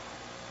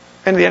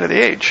and the end of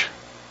the age.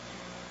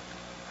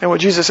 And what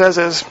Jesus says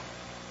is,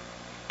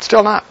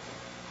 still not.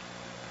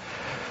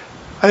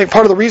 I think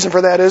part of the reason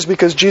for that is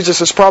because Jesus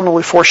is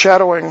probably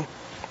foreshadowing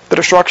the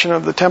destruction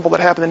of the temple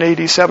that happened in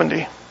AD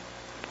 70.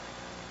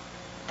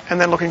 And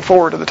then looking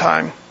forward to the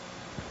time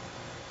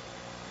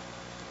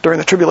during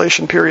the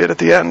tribulation period at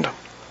the end,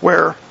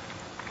 where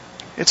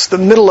it's the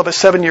middle of a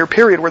 7-year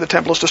period where the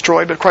temple is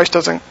destroyed, but Christ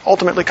doesn't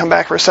ultimately come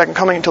back for his second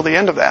coming until the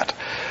end of that.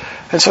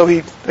 And so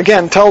he,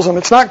 again, tells them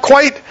it's not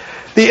quite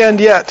the end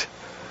yet.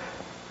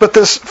 But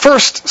this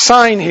first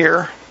sign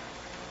here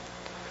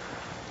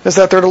is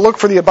that they're to look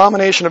for the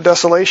abomination of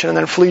desolation and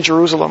then flee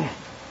Jerusalem.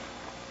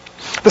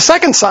 The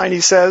second sign, he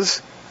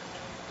says,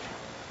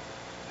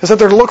 is that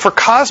they're to look for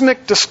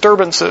cosmic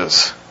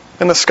disturbances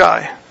in the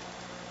sky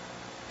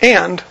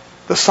and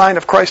the sign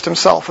of Christ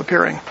himself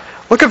appearing.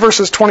 Look at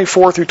verses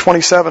 24 through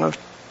 27 of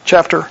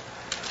chapter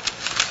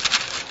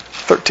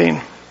 13.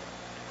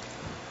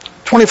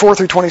 24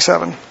 through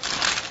 27.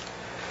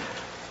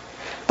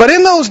 But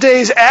in those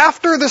days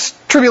after this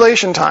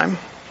tribulation time,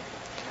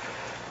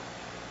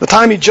 the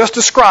time he just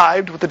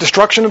described with the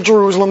destruction of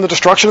Jerusalem, the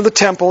destruction of the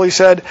temple, he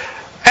said,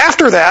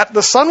 after that,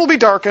 the sun will be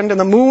darkened and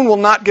the moon will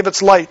not give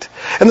its light.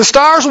 And the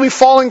stars will be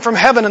falling from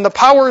heaven and the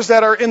powers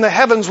that are in the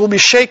heavens will be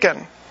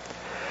shaken.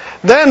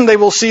 Then they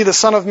will see the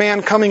Son of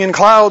Man coming in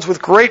clouds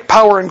with great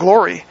power and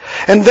glory.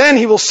 And then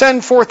he will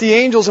send forth the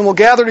angels and will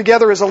gather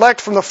together his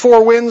elect from the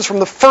four winds, from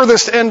the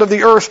furthest end of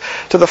the earth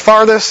to the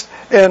farthest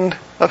end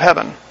of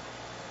heaven.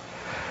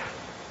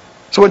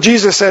 So what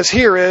Jesus says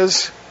here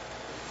is,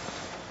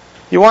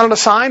 you wanted a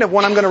sign of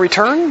when I'm going to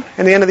return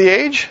in the end of the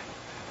age?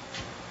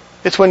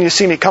 It's when you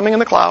see me coming in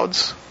the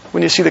clouds,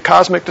 when you see the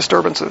cosmic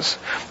disturbances.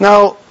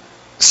 Now,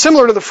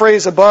 similar to the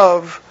phrase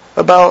above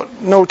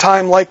about no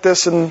time like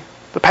this in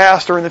the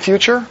past or in the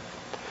future,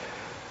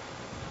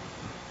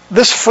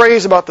 this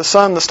phrase about the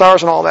sun, the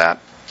stars, and all that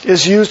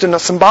is used in a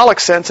symbolic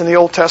sense in the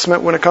Old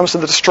Testament when it comes to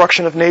the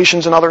destruction of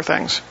nations and other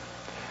things.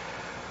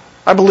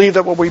 I believe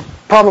that what we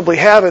probably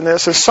have in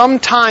this is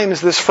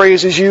sometimes this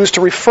phrase is used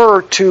to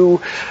refer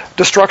to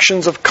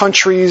destructions of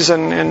countries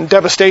and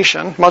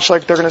devastation, much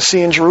like they're going to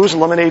see in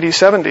Jerusalem in AD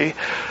 70.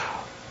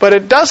 But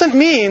it doesn't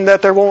mean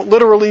that there won't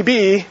literally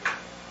be,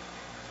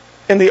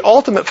 in the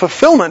ultimate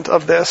fulfillment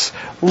of this,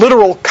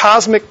 literal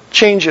cosmic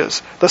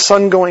changes, the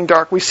sun going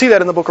dark. We see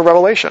that in the book of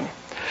Revelation.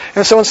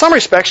 And so in some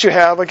respects you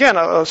have, again,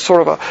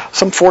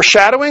 some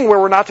foreshadowing where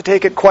we're not to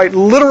take it quite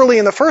literally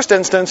in the first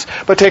instance,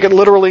 but take it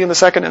literally in the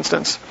second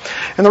instance.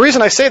 And the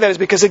reason I say that is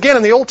because, again,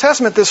 in the Old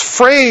Testament, this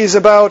phrase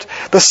about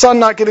the sun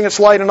not giving its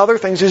light and other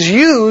things is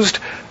used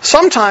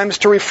sometimes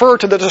to refer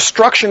to the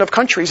destruction of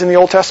countries in the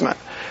Old Testament.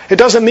 It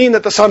doesn't mean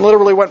that the sun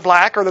literally went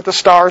black or that the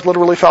stars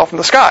literally fell from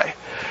the sky.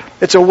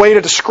 It's a way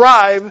to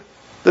describe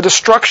the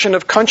destruction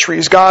of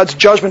countries, God's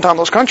judgment on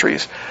those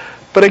countries.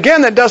 But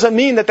again, that doesn't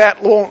mean that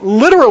that won't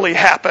literally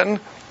happen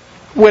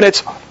when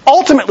it's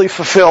ultimately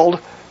fulfilled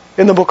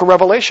in the book of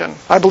Revelation.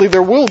 I believe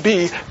there will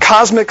be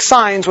cosmic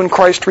signs when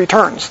Christ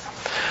returns.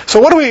 So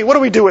what do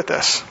we do with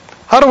this?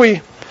 How do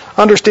we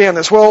understand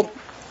this? Well,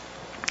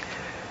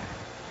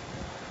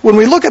 when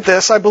we look at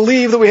this, I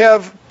believe that we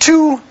have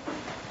two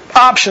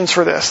options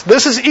for this.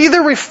 This is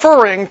either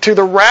referring to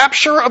the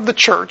rapture of the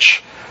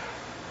church,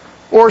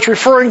 or it's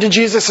referring to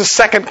Jesus'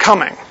 second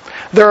coming.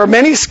 There are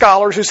many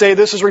scholars who say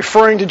this is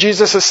referring to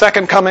Jesus'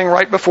 second coming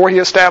right before he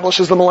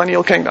establishes the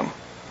millennial kingdom.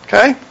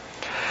 Okay?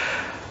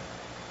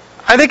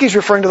 I think he's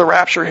referring to the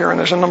rapture here, and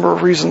there's a number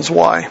of reasons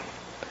why.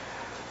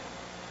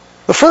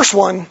 The first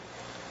one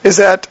is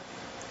that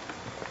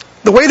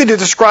the way that he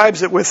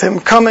describes it with him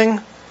coming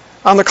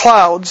on the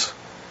clouds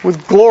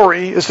with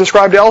glory is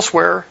described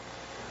elsewhere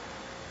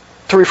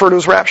to refer to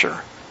his rapture.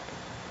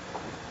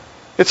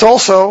 It's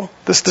also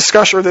this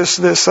discussion, or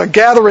this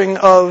gathering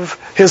of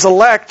his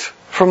elect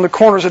from the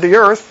corners of the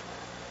earth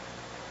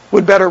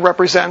would better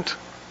represent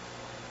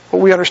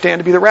what we understand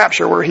to be the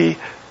rapture, where he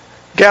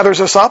gathers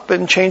us up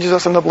and changes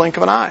us in the blink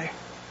of an eye.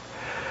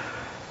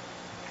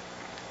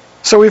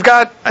 So we've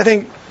got, I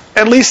think,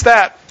 at least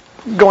that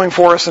going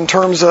for us in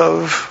terms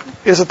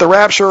of, is it the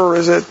rapture or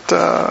is it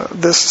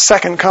this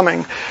second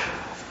coming?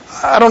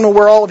 I don't know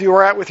where all of you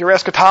are at with your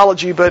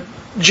eschatology, but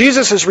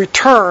Jesus'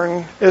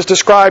 return is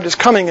described as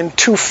coming in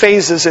two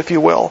phases, if you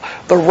will.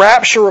 The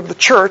rapture of the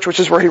church, which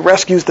is where he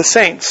rescues the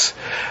saints,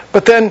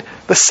 but then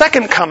the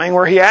second coming,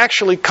 where he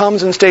actually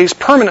comes and stays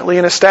permanently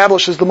and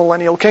establishes the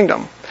millennial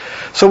kingdom.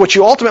 So what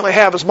you ultimately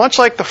have is much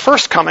like the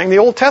first coming. The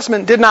Old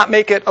Testament did not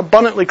make it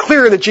abundantly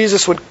clear that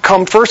Jesus would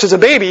come first as a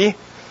baby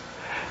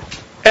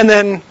and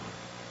then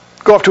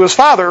go up to his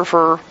Father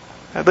for,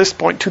 at this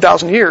point,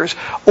 2,000 years,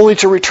 only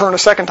to return a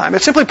second time.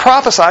 It simply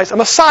prophesies a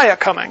Messiah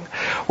coming.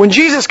 When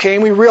Jesus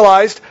came, we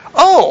realized,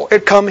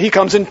 he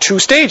comes in two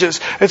stages.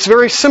 It's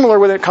very similar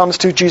when it comes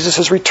to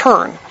Jesus'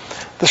 return.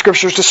 The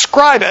Scriptures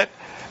describe it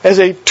as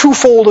a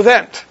twofold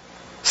event,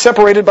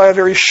 separated by a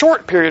very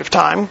short period of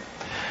time.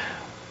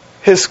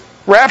 His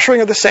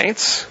rapturing of the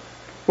saints,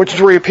 which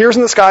is where he appears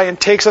in the sky and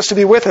takes us to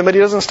be with him, but he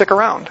doesn't stick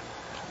around.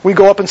 We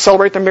go up and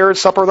celebrate the marriage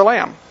supper of the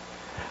Lamb.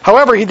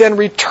 However, he then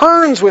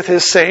returns with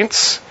his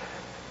saints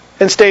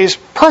and stays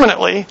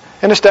permanently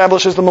and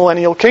establishes the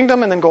millennial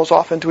kingdom and then goes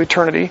off into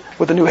eternity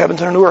with the new heavens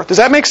and a new earth. Does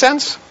that make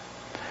sense?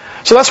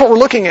 So that's what we're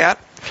looking at.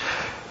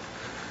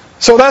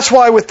 So that's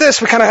why with this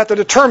we kind of have to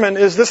determine,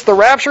 is this the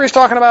rapture he's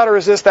talking about, or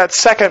is this that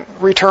second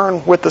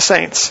return with the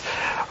saints?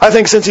 I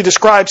think since he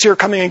describes here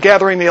coming and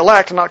gathering the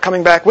elect and not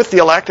coming back with the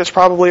elect, it's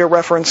probably a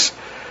reference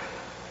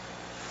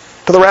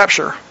to the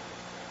rapture.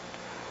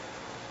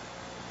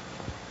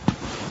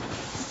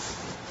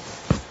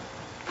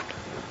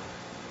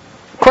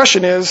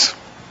 Question is,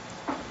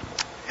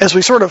 as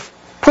we sort of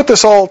put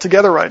this all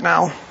together right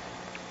now,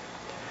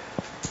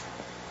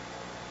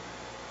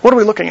 what are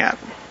we looking at?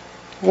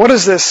 What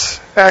does this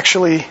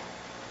actually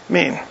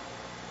mean?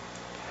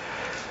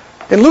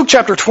 In Luke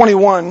chapter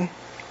 21,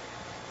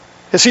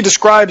 as he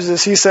describes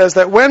this, he says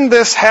that when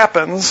this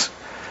happens,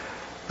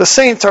 the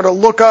saints are to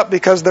look up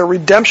because their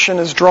redemption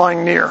is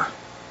drawing near.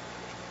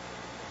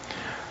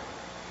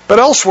 But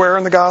elsewhere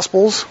in the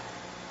Gospels,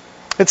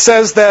 it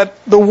says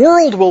that the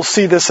world will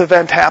see this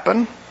event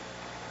happen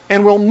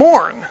and will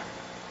mourn.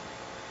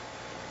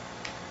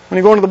 When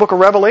you go into the book of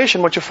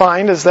Revelation, what you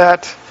find is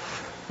that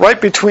right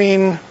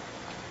between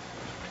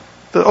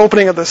the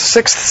opening of the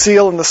 6th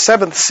seal and the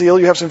 7th seal,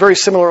 you have some very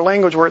similar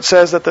language where it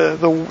says that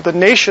the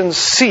nations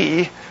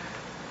see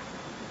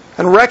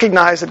and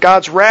recognize that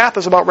God's wrath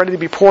is about ready to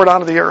be poured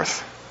onto the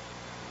earth.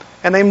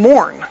 And they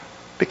mourn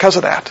because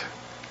of that.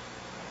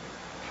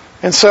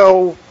 And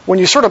so, when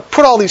you sort of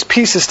put all these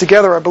pieces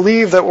together, I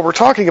believe that what we're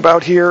talking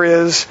about here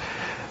is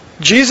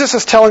Jesus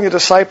is telling the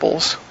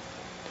disciples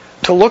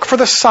to look for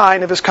the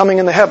sign of his coming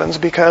in the heavens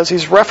because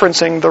he's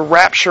referencing the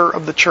rapture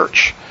of the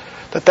church.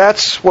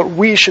 That's what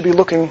we should be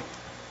looking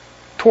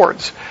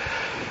towards.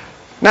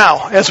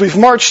 Now, as we've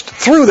marched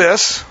through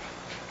this,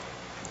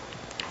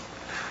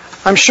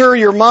 I'm sure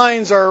your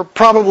minds are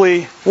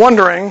probably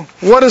wondering,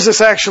 what does this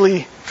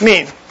actually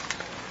mean?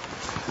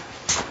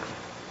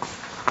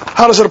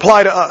 How does it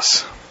apply to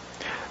us?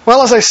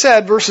 Well, as I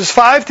said, verses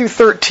 5 through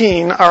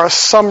 13 are a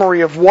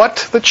summary of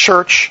what the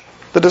church,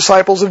 the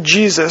disciples of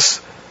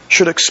Jesus,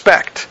 should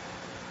expect.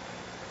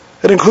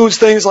 It includes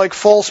things like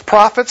false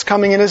prophets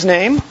coming in his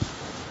name,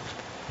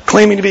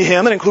 claiming to be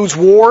him. It includes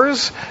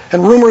wars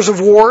and rumors of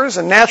wars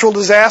and natural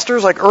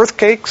disasters like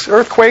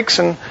earthquakes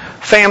and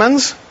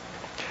famines.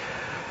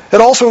 It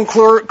also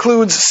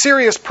includes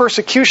serious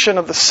persecution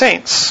of the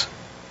saints.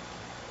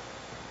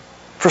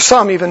 For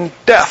some, even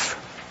death.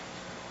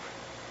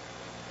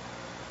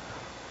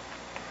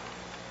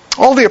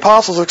 All the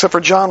apostles except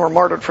for John were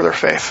martyred for their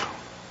faith.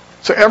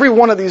 So every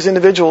one of these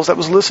individuals that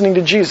was listening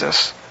to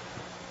Jesus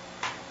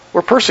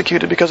were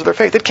persecuted because of their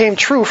faith. It came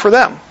true for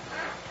them.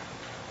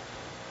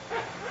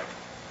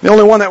 The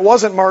only one that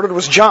wasn't martyred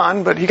was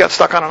John, but he got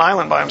stuck on an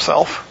island by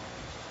himself.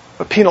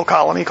 A penal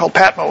colony called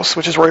Patmos,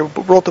 which is where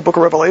he wrote the book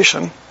of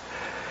Revelation.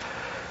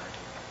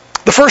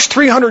 The first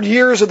 300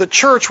 years of the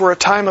church were a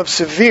time of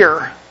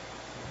severe,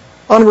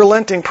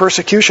 unrelenting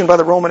persecution by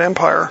the Roman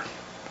Empire.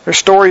 There's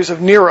stories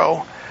of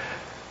Nero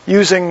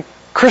using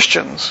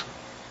Christians,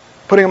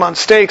 putting them on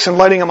stakes and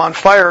lighting them on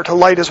fire to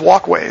light his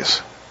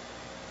walkways.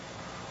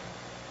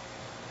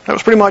 That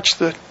was pretty much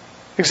the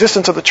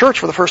existence of the church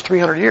for the first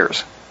 300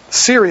 years.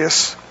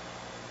 Serious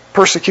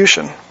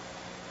persecution.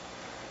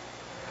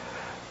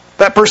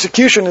 That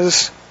persecution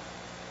has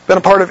been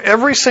a part of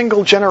every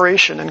single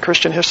generation in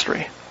Christian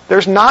history.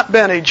 There's not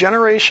been a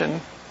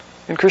generation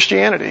in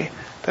Christianity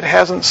that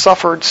hasn't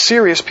suffered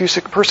serious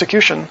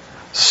persecution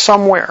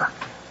somewhere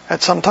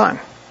at some time.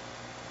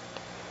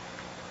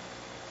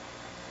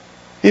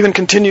 Even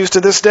continues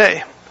to this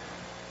day.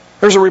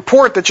 There's a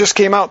report that just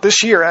came out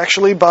this year,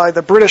 actually, by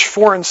the British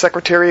Foreign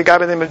Secretary, a guy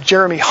by the name of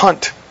Jeremy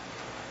Hunt,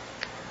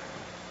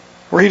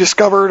 where he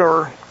discovered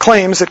or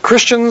claims that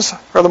Christians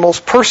are the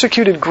most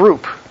persecuted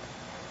group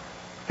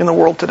in the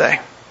world today.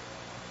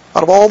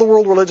 Out of all the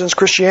world religions,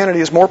 Christianity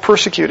is more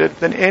persecuted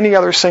than any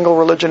other single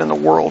religion in the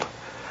world.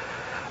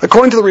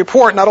 According to the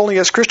report, not only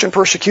has Christian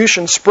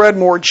persecution spread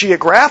more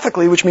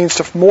geographically, which means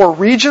to more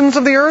regions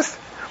of the earth,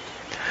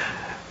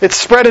 it's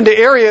spread into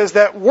areas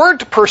that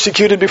weren't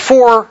persecuted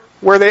before,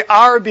 where they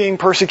are being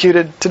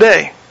persecuted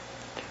today.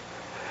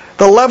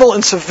 The level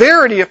and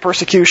severity of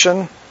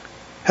persecution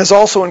has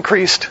also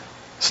increased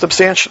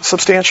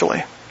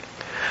substantially.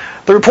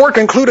 The report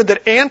concluded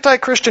that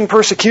anti-Christian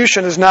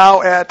persecution is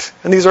now at,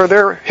 and these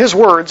are his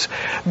words,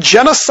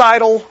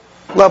 genocidal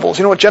levels.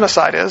 You know what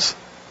genocide is?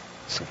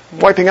 It's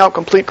wiping out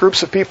complete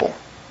groups of people.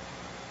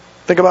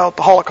 Think about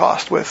the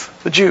Holocaust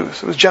with the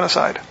Jews. It was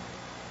genocide.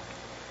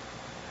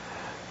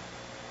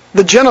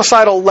 the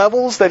genocidal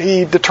levels that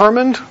he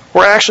determined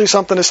were actually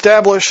something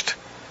established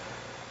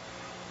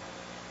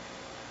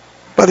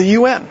by the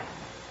UN.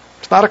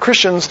 It's not a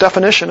Christian's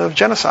definition of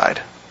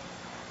genocide.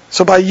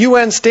 So by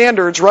UN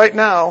standards, right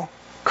now,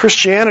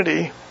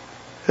 Christianity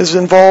is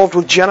involved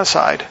with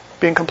genocide,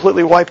 being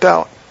completely wiped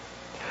out.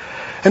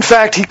 In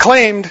fact, he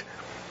claimed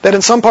that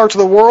in some parts of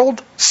the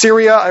world,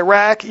 Syria,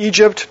 Iraq,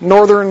 Egypt,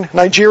 northern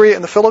Nigeria,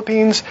 and the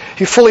Philippines,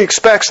 he fully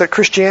expects that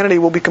Christianity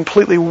will be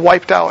completely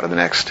wiped out in the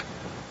next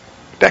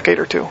decade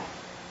or two.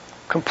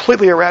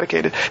 Completely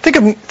eradicated. Think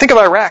of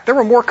Iraq. There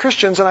were more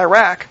Christians in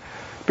Iraq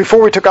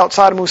before we took out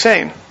Saddam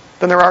Hussein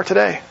than there are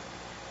today,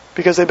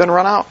 because they've been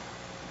run out.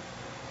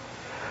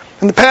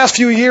 In the past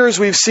few years,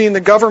 we've seen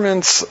the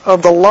governments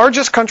of the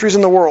largest countries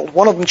in the world,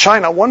 one of them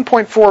China,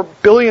 1.4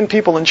 billion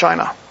people in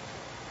China.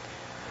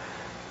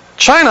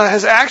 China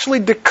has actually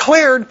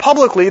declared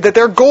publicly that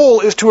their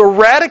goal is to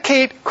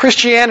eradicate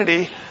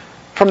Christianity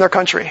from their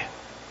country.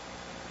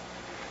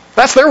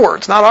 That's their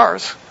words, not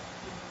ours.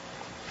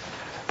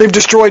 They've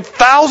destroyed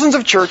thousands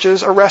of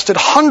churches, arrested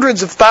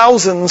hundreds of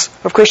thousands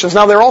of Christians.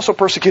 Now they're also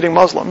persecuting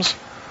Muslims.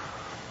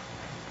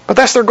 But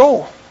that's their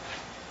goal,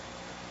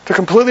 to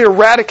completely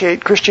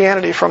eradicate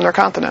Christianity from their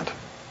continent.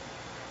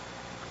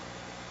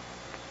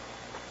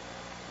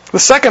 The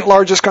second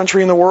largest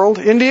country in the world,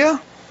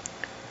 India,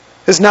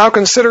 is now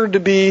considered to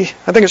be,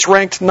 I think it's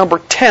ranked number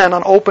 10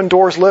 on Open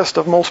Doors' list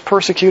of most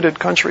persecuted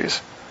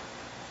countries.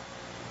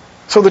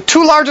 So the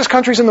two largest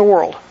countries in the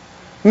world,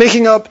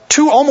 making up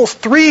almost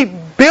 3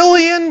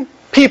 billion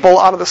people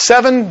out of the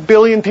 7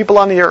 billion people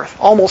on the earth,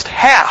 almost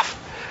half,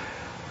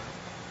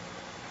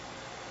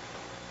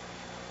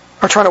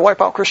 are trying to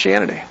wipe out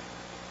Christianity.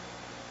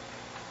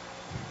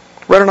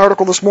 Read an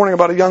article this morning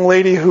about a young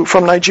lady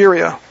from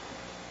Nigeria,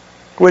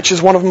 which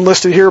is one of them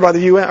listed here by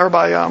the UN, or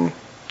by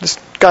this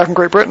guy from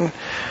Great Britain.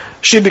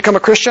 She had become a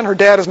Christian. Her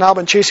dad has now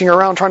been chasing her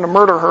around trying to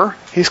murder her.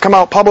 He's come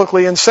out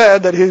publicly and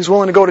said that he's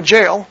willing to go to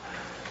jail.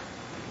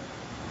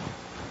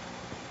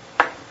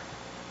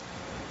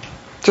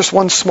 Just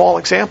one small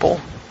example.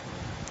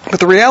 But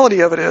the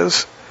reality of it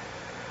is,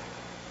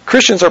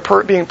 Christians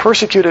are being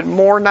persecuted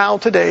more now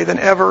today than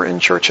ever in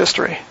church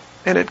history.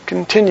 And it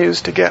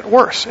continues to get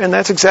worse. And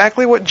that's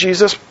exactly what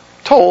Jesus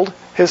told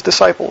his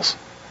disciples.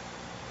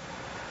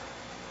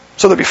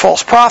 So there'll be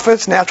false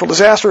prophets, natural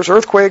disasters,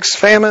 earthquakes,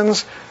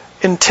 famines,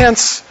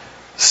 intense,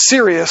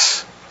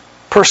 serious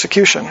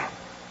persecution.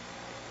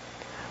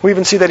 We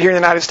even see that here in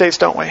the United States,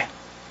 don't we?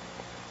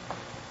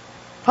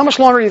 How much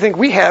longer do you think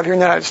we have here in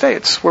the United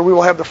States where we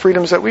will have the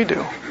freedoms that we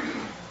do?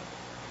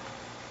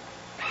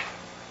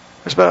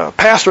 There's been a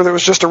pastor that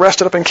was just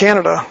arrested up in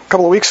Canada a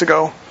couple of weeks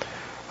ago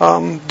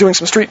doing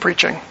some street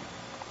preaching.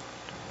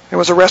 He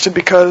was arrested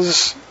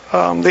because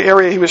the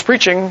area he was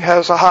preaching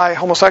has a high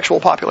homosexual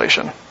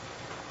population.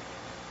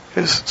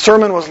 His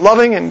sermon was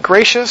loving and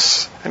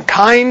gracious and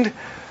kind. It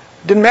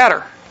didn't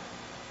matter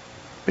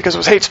because it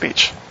was hate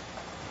speech.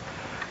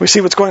 We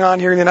see what's going on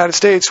here in the United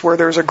States where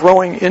there's a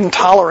growing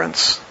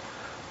intolerance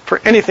for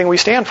anything we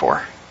stand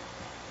for.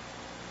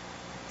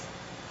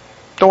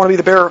 Don't want to be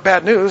the bearer of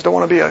bad news. Don't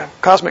want to be a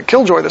cosmic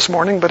killjoy this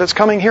morning, but it's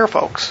coming here,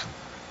 folks.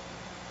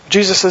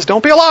 Jesus says,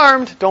 don't be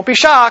alarmed. Don't be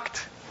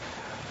shocked.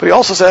 But he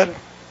also said,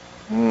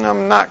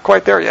 I'm not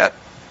quite there yet.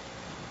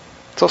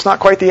 So it's not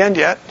quite the end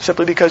yet,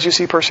 simply because you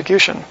see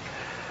persecution.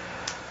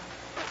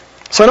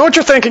 So I know what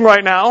you're thinking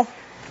right now.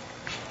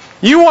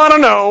 You want to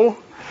know,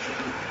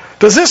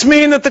 does this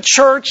mean that the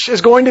church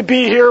is going to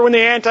be here when the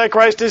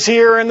Antichrist is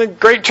here and the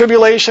Great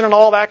Tribulation and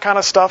all that kind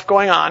of stuff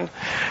going on?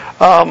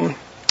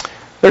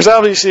 There's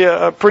obviously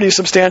a pretty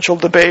substantial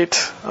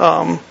debate.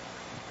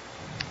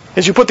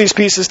 As you put these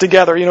pieces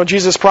together,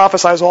 Jesus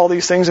prophesies all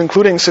these things,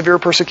 including severe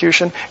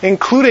persecution,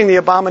 including the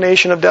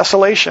abomination of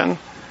desolation,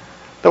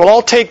 that will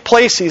all take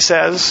place, he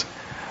says,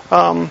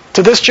 to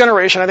this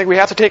generation. I think we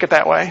have to take it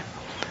that way.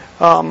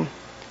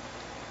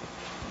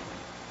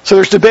 So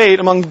there's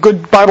debate among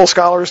good Bible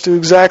scholars to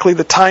exactly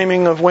the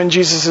timing of when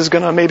Jesus is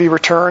going to maybe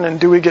return, and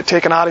do we get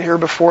taken out of here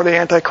before the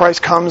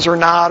Antichrist comes or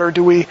not, or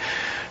do we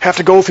have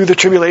to go through the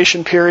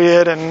tribulation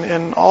period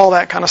and all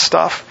that kind of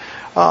stuff.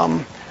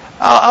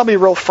 I'll be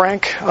real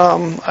frank.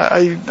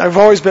 I've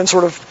always been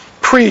sort of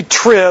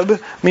pre-trib,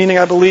 meaning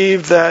I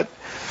believe that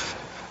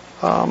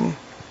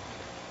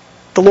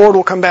the Lord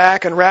will come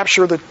back and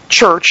rapture the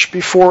church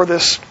before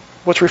this,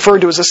 what's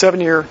referred to as a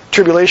 7-year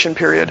tribulation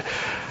period.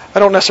 I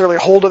don't necessarily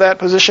hold to that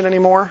position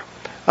anymore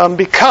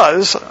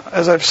because,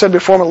 as I've said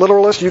before, I'm a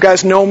literalist. You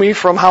guys know me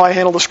from how I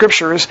handle the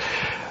Scriptures.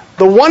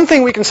 The one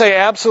thing we can say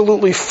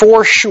absolutely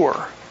for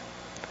sure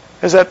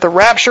is that the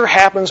rapture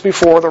happens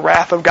before the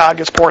wrath of God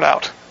gets poured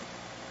out.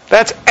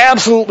 That's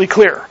absolutely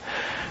clear.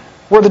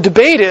 Where the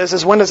debate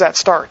is when does that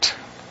start?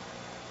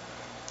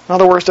 In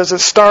other words, does it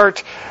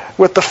start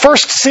with the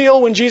first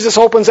seal when Jesus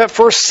opens that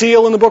first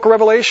seal in the book of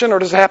Revelation, or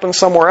does it happen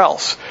somewhere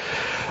else?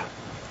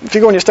 If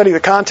you go and you study the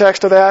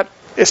context of that,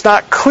 it's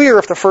not clear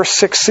if the first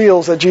 6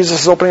 seals that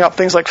Jesus is opening up,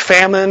 things like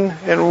famine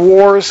and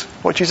wars,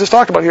 what Jesus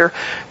talked about here,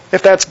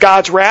 if that's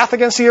God's wrath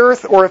against the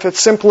earth, or if it's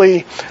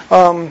simply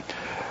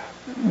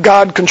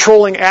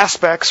God-controlling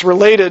aspects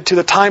related to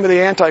the time of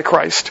the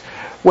Antichrist,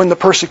 when the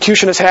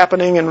persecution is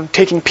happening and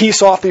taking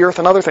peace off the earth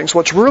and other things.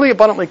 What's really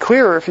abundantly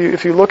clear, if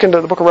you look into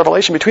the book of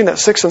Revelation, between that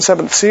 6th and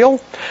 7th seal,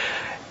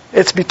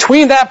 it's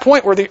between that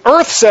point where the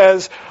earth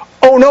says,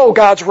 oh no,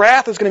 God's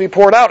wrath is going to be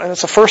poured out, and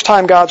it's the first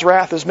time God's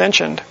wrath is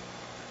mentioned.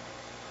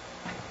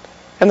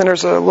 And then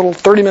there's a little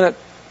 30-minute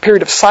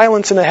period of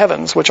silence in the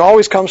heavens, which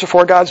always comes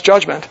before God's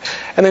judgment.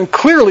 And then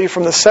clearly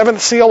from the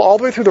 7th seal all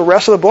the way through the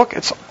rest of the book,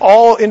 it's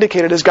all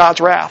indicated as God's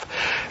wrath.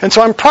 And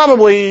so I'm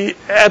probably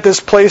at this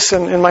place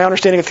in my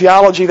understanding of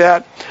theology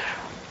that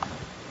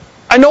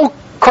I know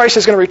Christ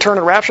is going to return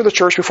and rapture the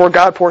church before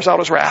God pours out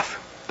his wrath.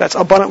 That's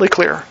abundantly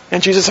clear.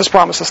 And Jesus has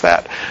promised us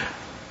that.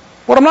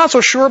 What I'm not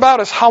so sure about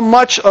is how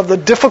much of the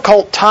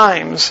difficult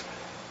times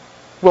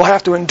we'll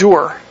have to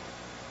endure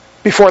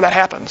before that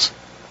happens.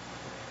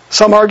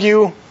 Some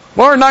argue,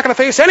 well, we're not going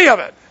to face any of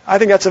it. I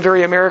think that's a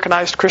very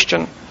Americanized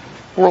Christian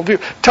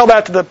worldview. Tell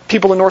that to the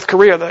people in North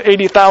Korea, the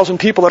 80,000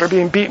 people that are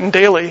being beaten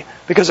daily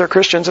because they're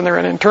Christians and they're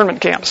in internment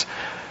camps.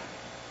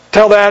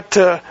 Tell that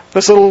to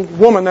this little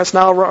woman that's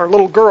now, or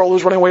little girl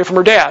who's running away from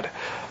her dad.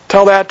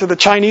 Tell that to the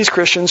Chinese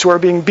Christians who are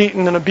being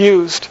beaten and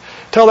abused.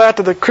 Tell that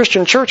to the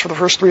Christian church for the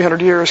first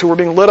 300 years who were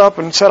being lit up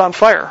and set on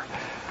fire.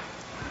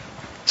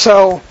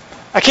 So,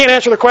 I can't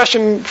answer the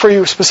question for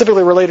you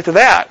specifically related to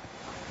that.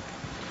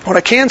 What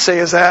I can say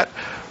is that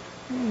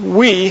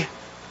we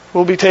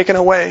will be taken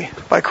away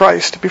by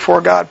Christ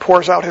before God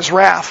pours out his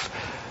wrath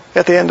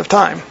at the end of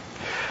time.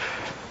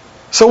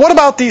 So what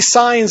about these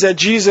signs that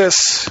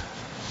Jesus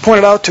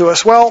pointed out to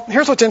us? Well,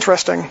 here's what's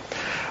interesting.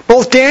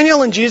 Both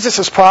Daniel and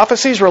Jesus'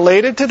 prophecies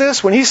related to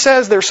this, when he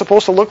says they're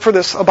supposed to look for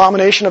this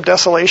abomination of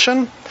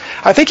desolation,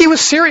 I think he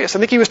was serious. I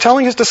think he was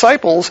telling his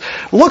disciples,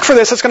 look for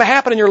this, it's going to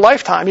happen in your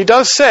lifetime. He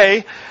does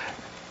say,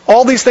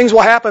 all these things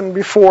will happen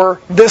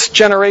before this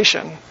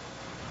generation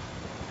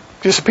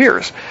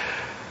disappears.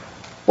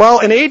 Well,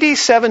 in AD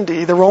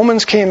 70, the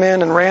Romans came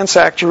in and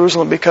ransacked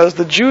Jerusalem because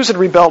the Jews had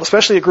rebelled,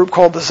 especially a group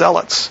called the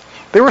Zealots.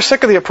 They were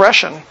sick of the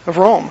oppression of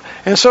Rome.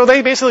 And so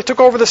they basically took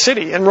over the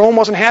city, and Rome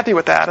wasn't happy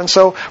with that. And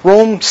so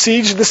Rome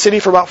sieged the city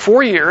for about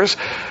 4 years,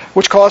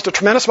 which caused a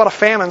tremendous amount of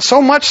famine,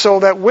 so much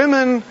so that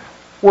women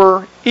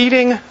were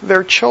eating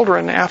their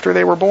children after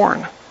they were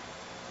born.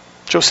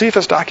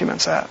 Josephus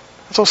documents that.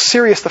 That's how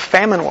serious the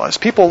famine was.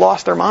 People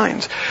lost their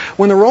minds.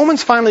 When the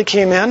Romans finally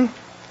came in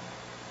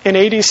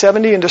AD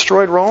 70 and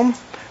destroyed Rome,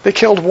 they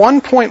killed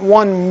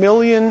 1.1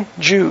 million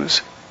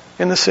Jews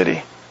in the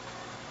city.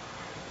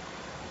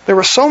 There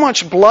was so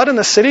much blood in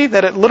the city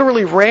that it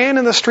literally ran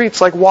in the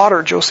streets like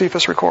water,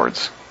 Josephus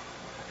records.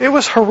 It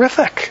was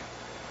horrific.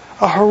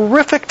 A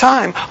horrific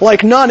time,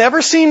 like none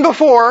ever seen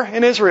before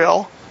in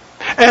Israel,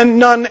 and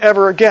none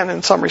ever again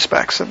in some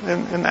respects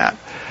in that.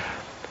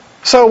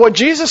 So what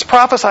Jesus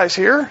prophesies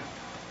here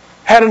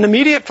had an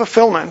immediate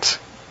fulfillment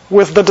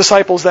with the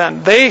disciples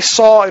then. They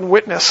saw and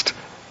witnessed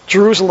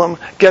Jerusalem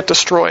get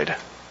destroyed.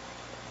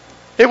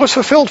 It was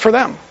fulfilled for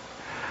them.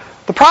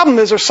 The problem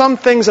is there's some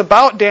things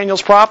about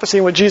Daniel's prophecy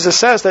and what Jesus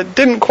says that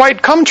didn't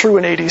quite come true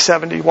in AD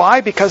 70.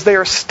 Why? Because they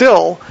are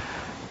still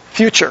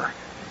future.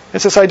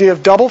 It's this idea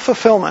of double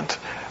fulfillment.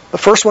 The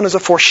first one is a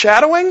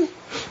foreshadowing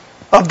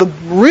of the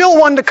real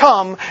one to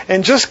come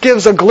and just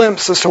gives a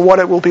glimpse as to what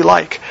it will be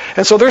like.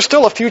 And so there's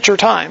still a future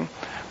time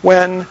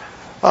when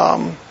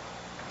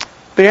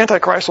the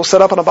Antichrist will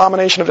set up an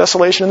abomination of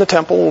desolation in the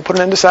temple, will put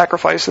an end to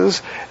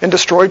sacrifices, and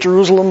destroy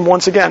Jerusalem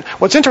once again.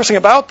 What's interesting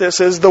about this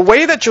is the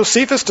way that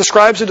Josephus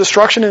describes the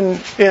destruction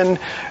in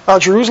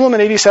Jerusalem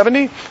in AD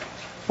 70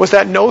 was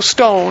that no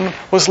stone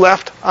was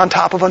left on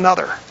top of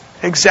another.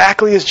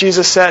 Exactly as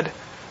Jesus said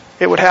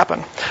it would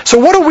happen. So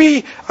what are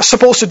we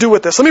supposed to do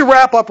with this? Let me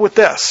wrap up with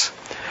this.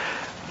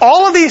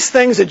 All of these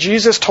things that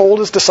Jesus told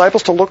his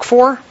disciples to look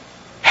for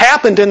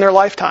happened in their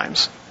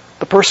lifetimes.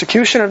 The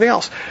persecution, everything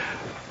else.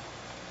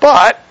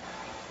 But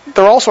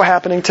they're also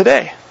happening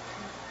today.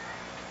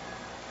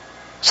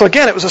 So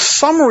again, it was a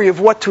summary of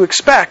what to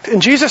expect.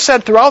 And Jesus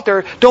said throughout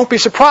there, don't be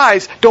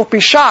surprised, don't be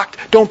shocked,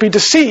 don't be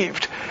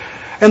deceived.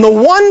 And the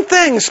one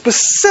thing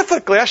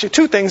specifically, actually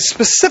two things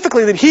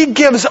specifically that he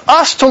gives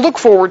us to look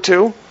forward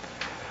to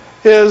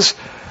is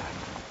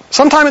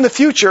sometime in the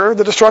future,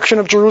 the destruction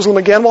of Jerusalem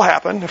again will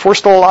happen. If we're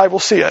still alive, we'll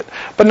see it.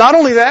 But not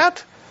only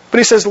that, but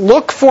he says,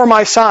 look for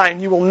my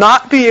sign. You will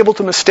not be able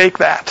to mistake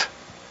that.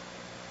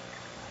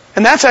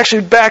 And that's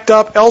actually backed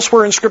up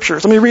elsewhere in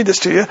Scriptures. Let me read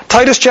this to you.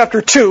 Titus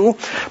chapter 2.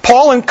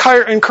 Paul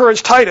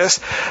encouraged Titus,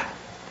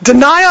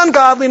 deny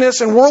ungodliness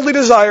and worldly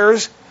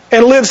desires,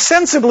 and live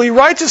sensibly,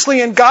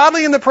 righteously, and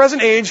godly in the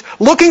present age,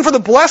 looking for the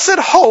blessed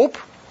hope,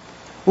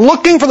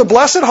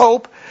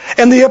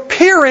 and the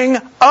appearing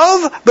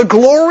of the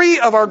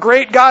glory of our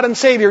great God and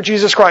Savior,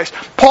 Jesus Christ.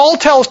 Paul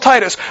tells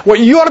Titus, what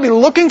you ought to be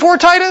looking for,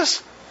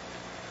 Titus,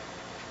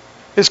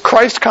 is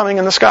Christ coming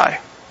in the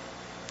sky.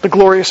 The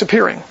glorious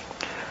appearing.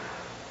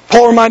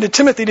 Paul reminded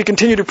Timothy to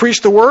continue to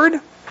preach the Word,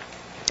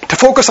 to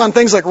focus on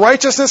things like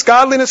righteousness,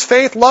 godliness,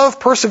 faith, love,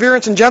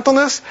 perseverance, and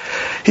gentleness.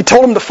 He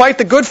told him to fight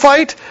the good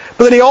fight,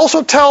 but then he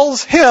also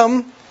tells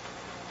him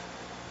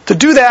to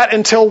do that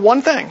until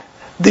one thing.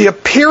 the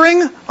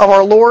appearing of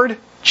our Lord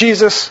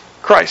Jesus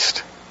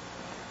Christ.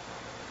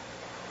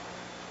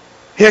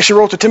 He actually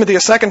wrote to Timothy a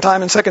second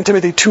time in 2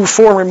 Timothy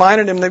 2:4 and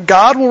reminded him that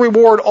God will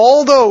reward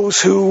all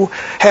those who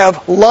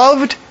have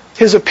loved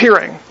His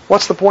appearing.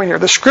 What's the point here?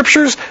 The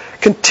Scriptures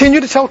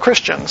continue to tell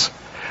Christians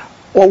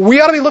what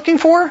we ought to be looking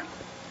for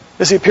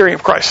is the appearing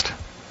of Christ.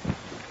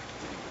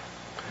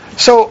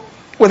 So,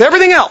 with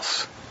everything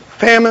else,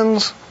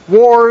 famines,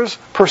 wars,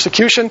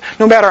 persecution,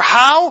 no matter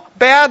how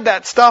bad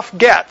that stuff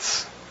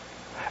gets,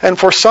 and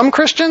for some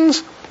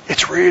Christians,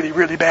 it's really,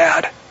 really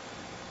bad.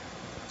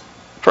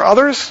 For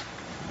others,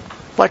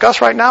 like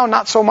us right now,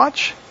 not so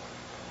much.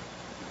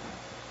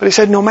 But he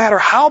said, no matter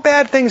how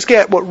bad things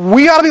get, what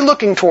we ought to be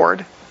looking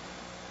toward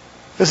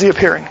is the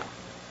appearing.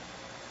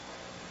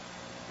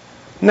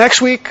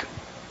 Next week,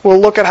 we'll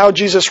look at how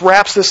Jesus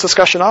wraps this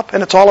discussion up,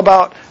 and it's all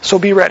about, so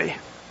be ready.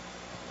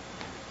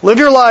 Live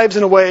your lives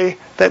in a way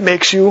that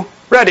makes you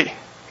ready.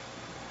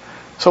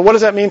 So what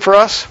does that mean for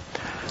us?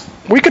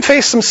 We could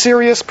face some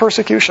serious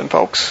persecution,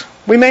 folks.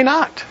 We may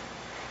not.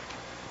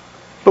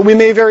 But we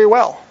may very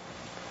well.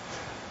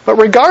 But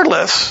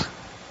regardless,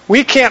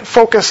 we can't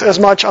focus as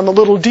much on the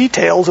little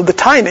details of the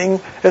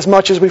timing as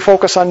much as we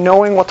focus on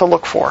knowing what to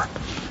look for.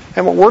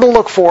 And what we're to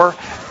look for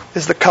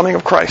is the coming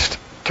of Christ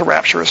to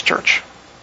rapture His church.